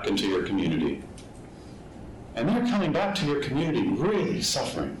come back into your community. And they're coming back to your community really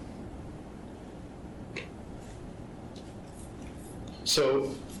suffering.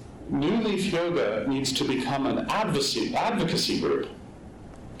 So, New Leaf Yoga needs to become an advocacy group,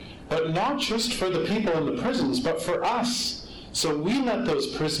 but not just for the people in the prisons, but for us. So we let those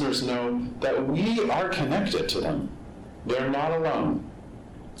prisoners know that we are connected to them. They're not alone.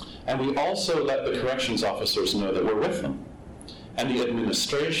 And we also let the corrections officers know that we're with them, and the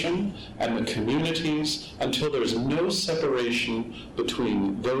administration and the communities, until there's no separation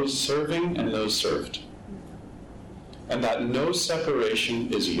between those serving and those served. And that no separation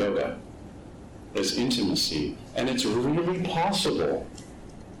is yoga, is intimacy, and it's really possible.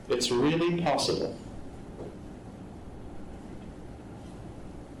 It's really possible.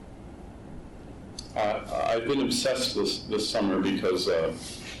 I've been obsessed this summer because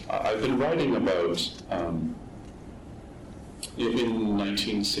I've been writing about, in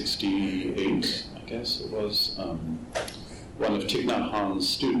 1968, I guess it was, one of Thich Nhat Hanh's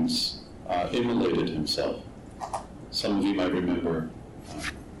students immolated himself. Some of you might remember,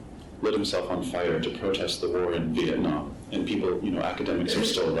 lit himself on fire to protest the war in Vietnam. And people, academics are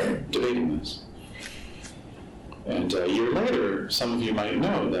still debating this. And a year later, some of you might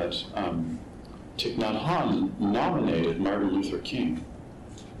know that Thich Nhat Hanh nominated Martin Luther King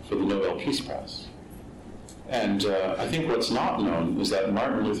for the Nobel Peace Prize. And I think what's not known is that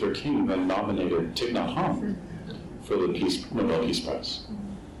Martin Luther King then nominated Thich Nhat Hanh for the Nobel Peace Prize.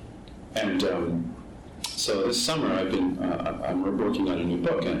 And so this summer I'm working on a new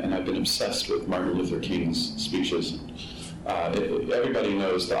book, and I've been obsessed with Martin Luther King's speeches. Everybody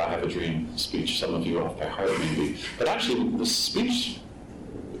knows the I Have a Dream speech, some of you off by heart maybe. But actually, the speech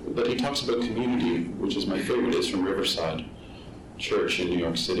that he talks about community, which is my favorite, is from Riverside Church in New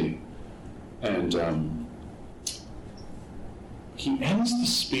York City. And he ends the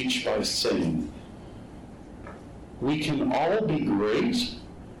speech by saying, "We can all be great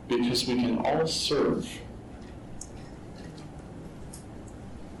because we can all serve."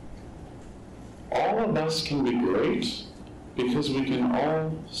 All of us can be great because we can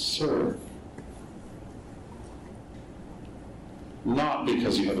all serve. Not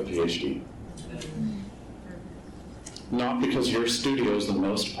because you have a PhD. Not because your studio is the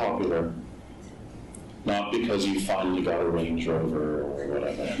most popular. Not because you finally got a Range Rover or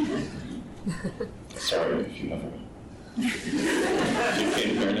whatever. Sorry if you have a... you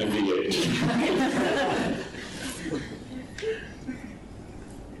came here in a V8.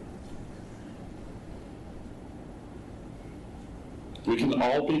 We can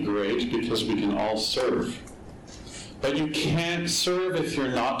all be great because we can all serve. But you can't serve if you're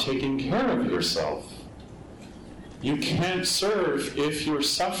not taking care of yourself. You can't serve if you're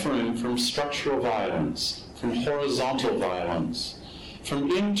suffering from structural violence, from horizontal violence. from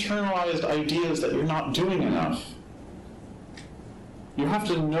internalized ideas that you're not doing enough. You have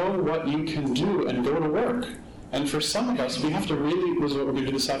to know what you can do and go to work. And for some of us, we have to really, was what we're going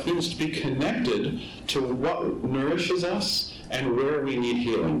to do this afternoon, is to be connected to what nourishes us and where we need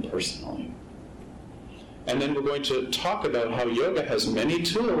healing personally. And then we're going to talk about how yoga has many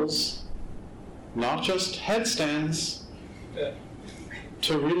tools, not just headstands,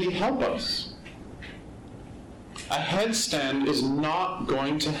 to really help us. A headstand is not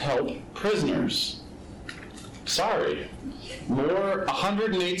going to help prisoners. Sorry. More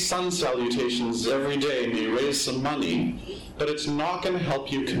 108 sun salutations every day may raise some money, but it's not going to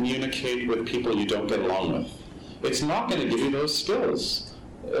help you communicate with people you don't get along with. It's not going to give you those skills.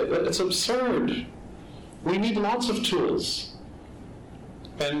 It's absurd. We need lots of tools.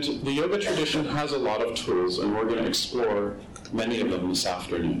 And the yoga tradition has a lot of tools, and we're going to explore many of them this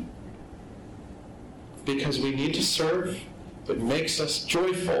afternoon. Because we need to serve. It makes us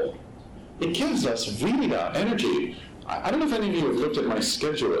joyful. It gives us viriya, energy. I don't know if any of you have looked at my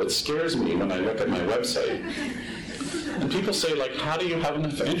schedule. It scares me when I look at my website. And people say, like, how do you have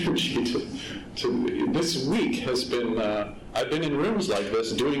enough energy to this week has been, I've been in rooms like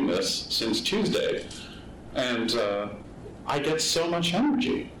this, doing this since Tuesday. And I get so much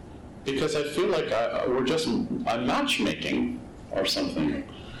energy because I feel like I'm matchmaking or something.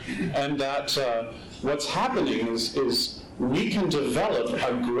 And that what's happening is we can develop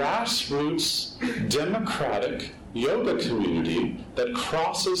a grassroots, democratic yoga community that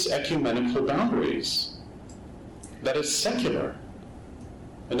crosses ecumenical boundaries, that is secular.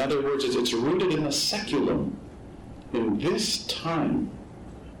 In other words, it's rooted in the seculum, in this time.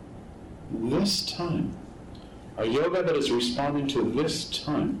 A yoga that is responding to this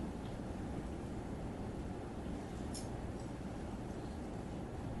time.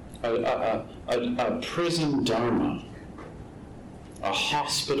 A prison dharma, a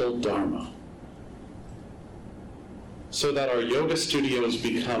hospital dharma, so that our yoga studios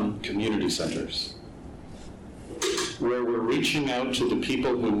become community centers, where we're reaching out to the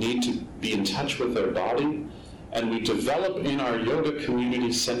people who need to be in touch with their body, and we develop in our yoga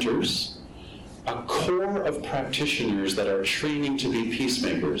community centers a core of practitioners that are training to be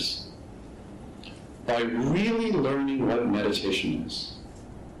peacemakers by really learning what meditation is,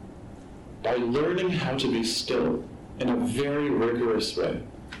 by learning how to be still in a very rigorous way,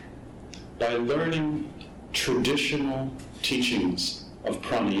 by learning traditional teachings of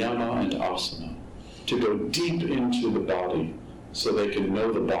pranayama and asana, to go deep into the body so they can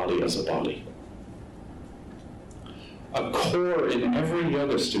know the body as a body. A core in every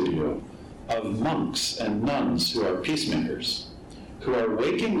yoga studio of monks and nuns who are peacemakers, who are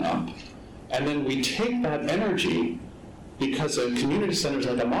waking up, and then we take that energy, because a community center is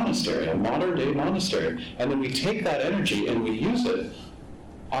like a monastery, a modern-day monastery, and then we take that energy and we use it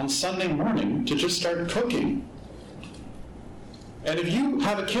on Sunday morning to just start cooking. And if you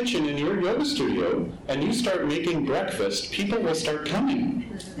have a kitchen in your yoga studio and you start making breakfast, people will start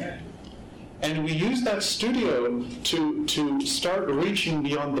coming. And we use that studio to start reaching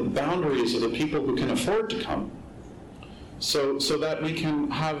beyond the boundaries of the people who can afford to come. So that we can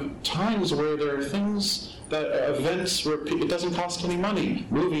have times where there are things, events where it doesn't cost any money.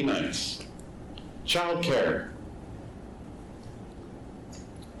 Movie nights, childcare,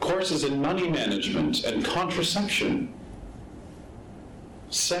 courses in money management and contraception,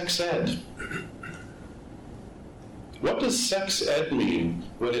 sex ed. What does sex ed mean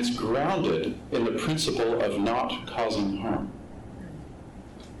when it's grounded in the principle of not causing harm?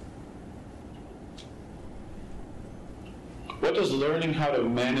 What does learning how to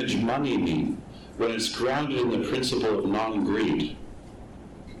manage money mean when it's grounded in the principle of non-greed?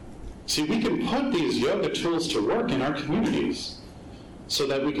 See, we can put these yoga tools to work in our communities so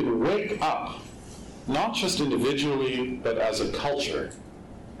that we can wake up, not just individually, but as a culture.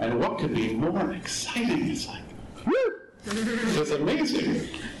 And what could be more exciting? It's like, woo! It's amazing.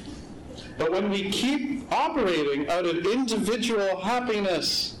 But when we keep operating out of individual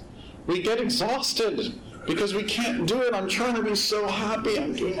happiness, we get exhausted because we can't do it. I'm trying to be so happy.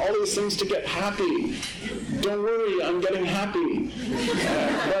 I'm doing all these things to get happy. Don't worry, I'm getting happy.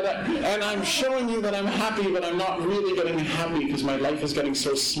 And I'm showing you that I'm happy, but I'm not really getting happy because my life is getting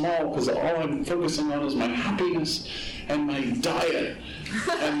so small because all I'm focusing on is my happiness and my diet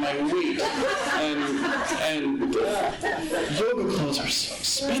and my weight. And yoga clothes are so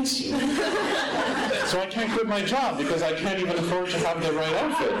expensive. So I can't quit my job because I can't even afford to have the right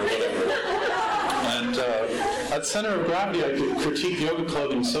outfit or whatever. And at Center of Gravity, I critique yoga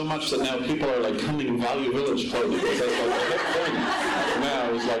clothing so much that now people are like coming Value Village clothing, because that's like the hip thing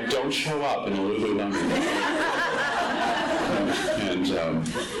now is like, don't show up in a Lululemon. And And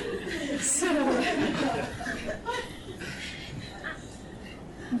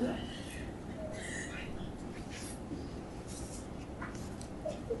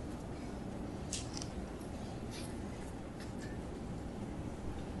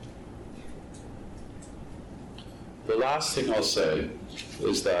the last thing I'll say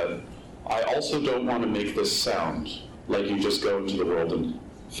is that I also don't want to make this sound like you just go into the world and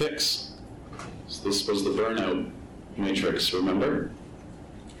fix. So this was the burnout matrix, remember?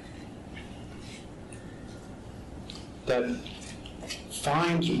 That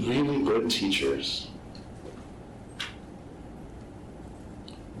find really good teachers.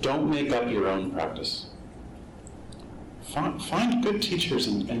 Don't make up your own practice. Find good teachers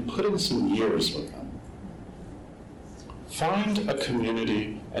and put in some years with them. Find a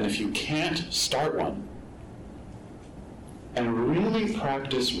community, and if you can't, start one. And really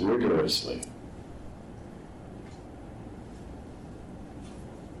practice rigorously.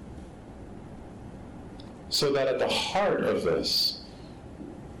 So that at the heart of this,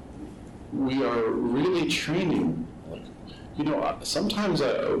 we are really training. You know, sometimes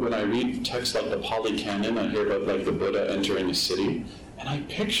when I read texts like the Pali Canon, I hear about like the Buddha entering a city, and I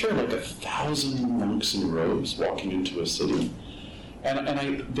picture like 1,000 monks in robes walking into a city. And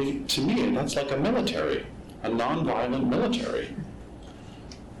to me, that's like a military, a non-violent military.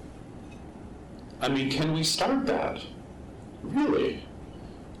 I mean, can we start that? Really?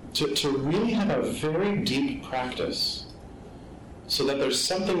 To really have a very deep practice so that there's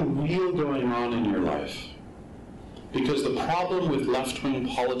something real going on in your life. Because the problem with left-wing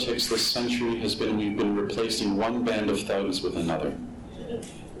politics this century has been we've been replacing one band of thugs with another.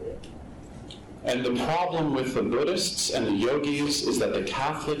 And the problem with the Buddhists and the yogis is that the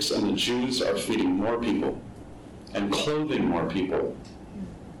Catholics and the Jews are feeding more people and clothing more people.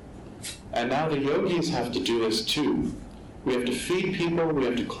 And now the yogis have to do this too. We have to feed people, we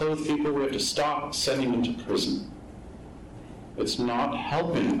have to clothe people, we have to stop sending them to prison. It's not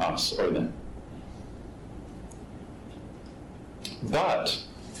helping us or them. But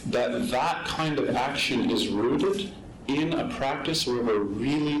that kind of action is rooted in a practice where we're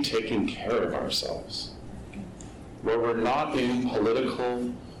really taking care of ourselves, where we're not in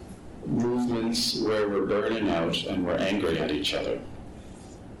political movements where we're burning out and we're angry at each other.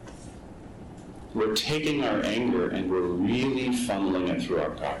 We're taking our anger and we're really funneling it through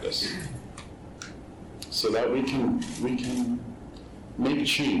our practice so that we can make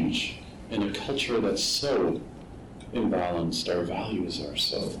change in a culture that's so imbalanced. Our values are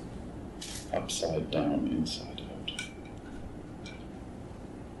so upside down, inside out.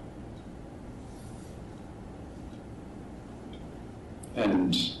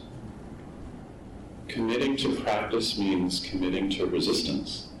 And committing to practice means committing to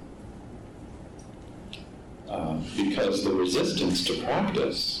resistance. Because the resistance to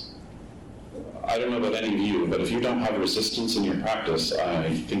practice, I don't know about any of you, but if you don't have resistance in your practice,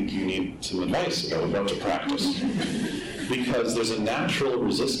 I think you need some advice about what to practice. Because there's a natural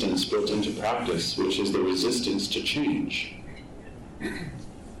resistance built into practice, which is the resistance to change.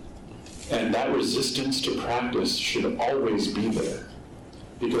 And that resistance to practice should always be there,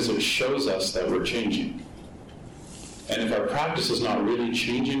 because it shows us that we're changing. And if our practice is not really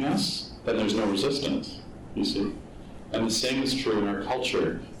changing us, then there's no resistance. You see? And the same is true in our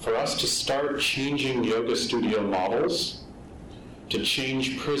culture. For us to start changing yoga studio models, to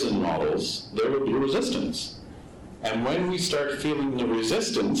change prison models, there will be resistance. And when we start feeling the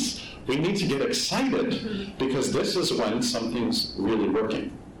resistance, we need to get excited, because this is when something's really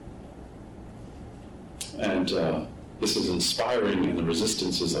working. And this is inspiring, and the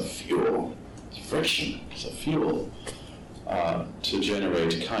resistance is a fuel. It's friction, it's a fuel to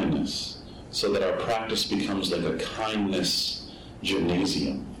generate kindness. So that our practice becomes like a kindness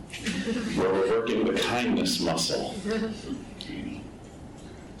gymnasium, where we're working the kindness muscle,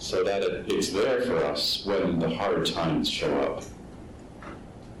 so that it's there for us when the hard times show up.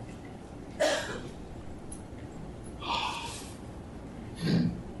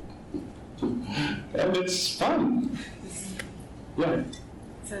 And it's fun. Yeah.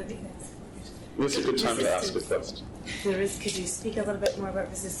 So I think it's a good time to ask a question. Could you speak a little bit more about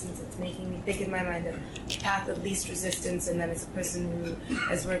resistance? It's making me think in my mind of path of least resistance, and then as a person who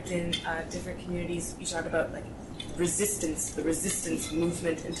has worked in different communities, you talk about like resistance, the resistance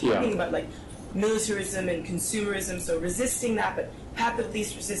movement, and talking about like militarism and consumerism, so resisting that, but path of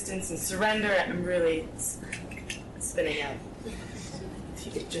least resistance and surrender. I'm really spinning out. If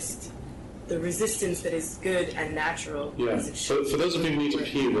you could just, the resistance that is good and natural. Yeah. So for those of you who need to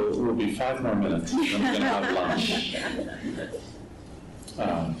pee, we'll be 5 more minutes. I'm going to have lunch.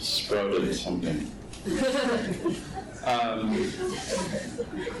 Sprouted something. The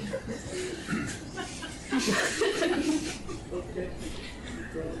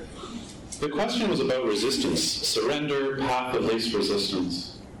question was about resistance, surrender, path of least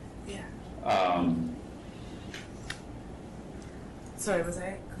resistance. Yeah. Sorry, was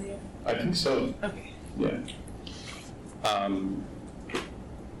I clear? I think so. Okay. Yeah.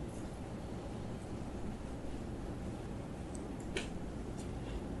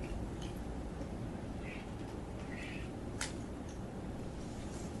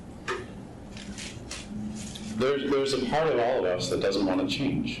 There's a part of all of us that doesn't want to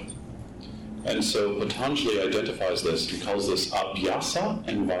change. And so Patanjali identifies this. He calls this abhyasa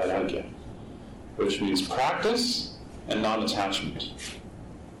and vairagya, which means practice and non-attachment.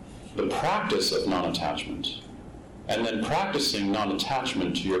 The practice of non-attachment, and then practicing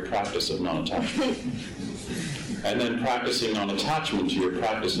non-attachment to your practice of non-attachment. And then practicing non-attachment to your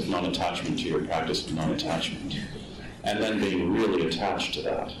practice of non-attachment to your practice of non-attachment. And then being really attached to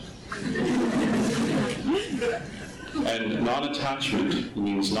that. And non-attachment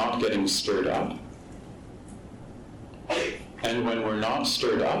means not getting stirred up. And when we're not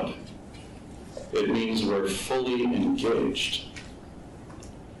stirred up, it means we're fully engaged.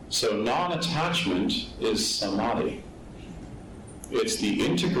 So non-attachment is samadhi. It's the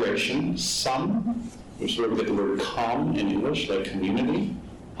integration, sam, which is where we get the word calm in English, like community,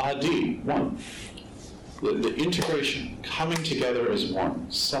 adi, one. The integration, coming together as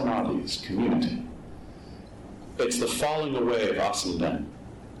one, samadhi is community. It's the falling away of us and them,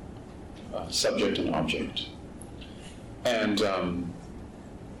 subject and object. And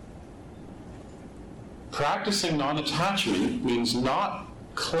practicing non-attachment means not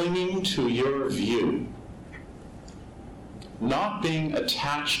clinging to your view, not being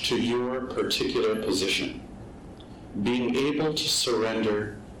attached to your particular position, being able to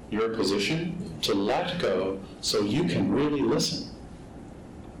surrender your position, to let go, so you can really listen.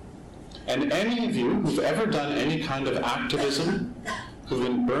 And any of you who've ever done any kind of activism, who've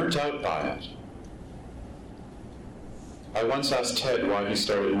been burnt out by it. I once asked Ted why he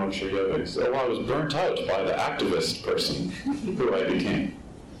started Moksha Yoga. He said, I was burnt out by the activist person who I became.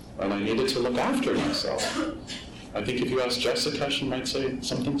 And I needed to look after myself. I think if you ask Jessica, she might say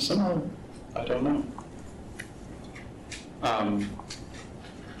something similar. I don't know.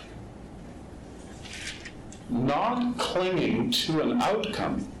 Not clinging to an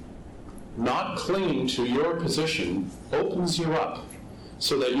outcome, not clinging to your position, opens you up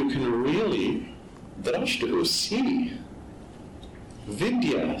so that you can really drashtu, see,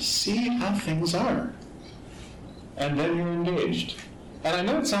 vidya, see how things are. And then you're engaged. And I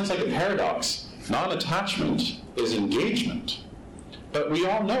know it sounds like a paradox. Non-attachment is engagement. But we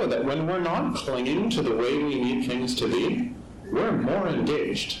all know that when we're not clinging to the way we need things to be, we're more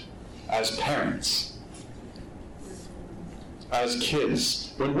engaged as parents, as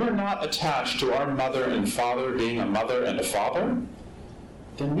kids. When we're not attached to our mother and father being a mother and a father,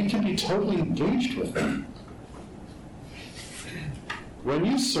 then we can be totally engaged with them. When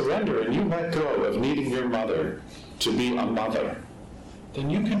you surrender and you let go of needing your mother to be a mother, then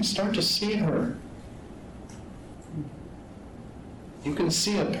you can start to see her. You can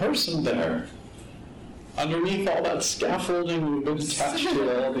see a person there, underneath all that scaffolding you've been attached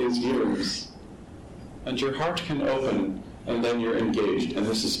to all these years. And your heart can open, and then you're engaged. And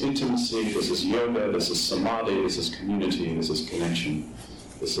this is intimacy, this is yoga, this is samadhi, this is community, this is connection,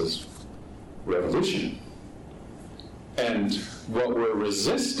 this is revolution. And what we're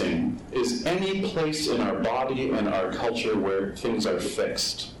resisting is any place in our body and our culture where things are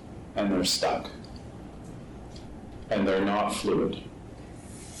fixed, and they're stuck, and they're not fluid.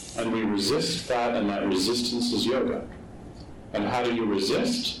 And we resist that, and that resistance is yoga. And how do you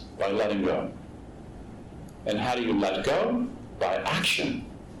resist? By letting go. And how do you let go? By action.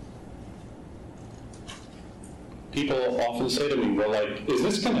 People often say to me, well, like, is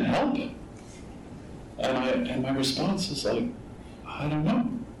this going to help? And my response is like, I don't know.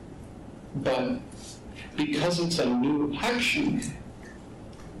 But because it's a new action,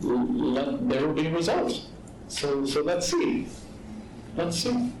 there will be a result. So let's see. Let's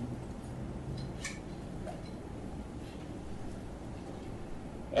see.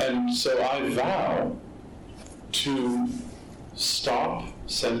 And so I vow to stop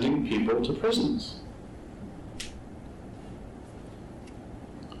sending people to prisons.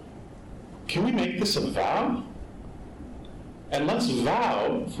 Can we make this a vow? And let's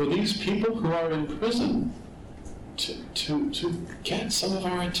vow for these people who are in prison to get some of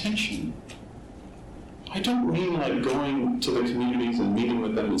our attention. I don't mean like going to the communities and meeting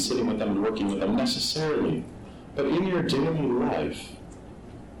with them and sitting with them and working with them necessarily, but in your daily life,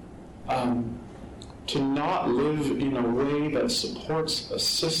 to not live in a way that supports a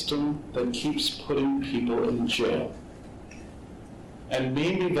system that keeps putting people in jail. And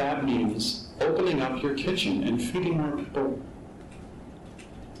maybe that means opening up your kitchen and feeding more people.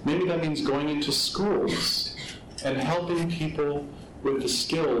 Maybe that means going into schools and helping people with the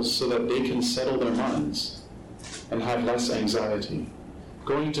skills so that they can settle their minds and have less anxiety.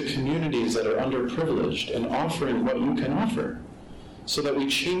 Going to communities that are underprivileged and offering what you can offer so that we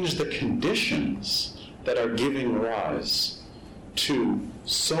change the conditions that are giving rise to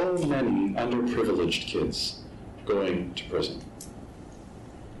so many underprivileged kids going to prison.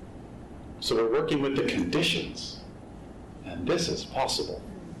 So we're working with the conditions, and this is possible.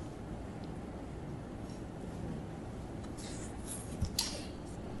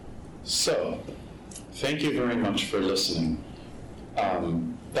 So, thank you very much for listening.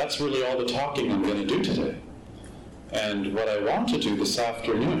 That's really all the talking I'm going to do today. And what I want to do this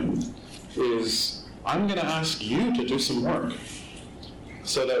afternoon is I'm going to ask you to do some work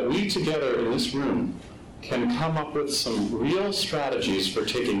so that we together in this room can come up with some real strategies for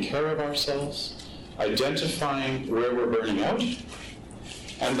taking care of ourselves, identifying where we're burning out,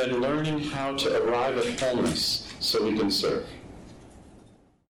 and then learning how to arrive at wholeness so we can serve.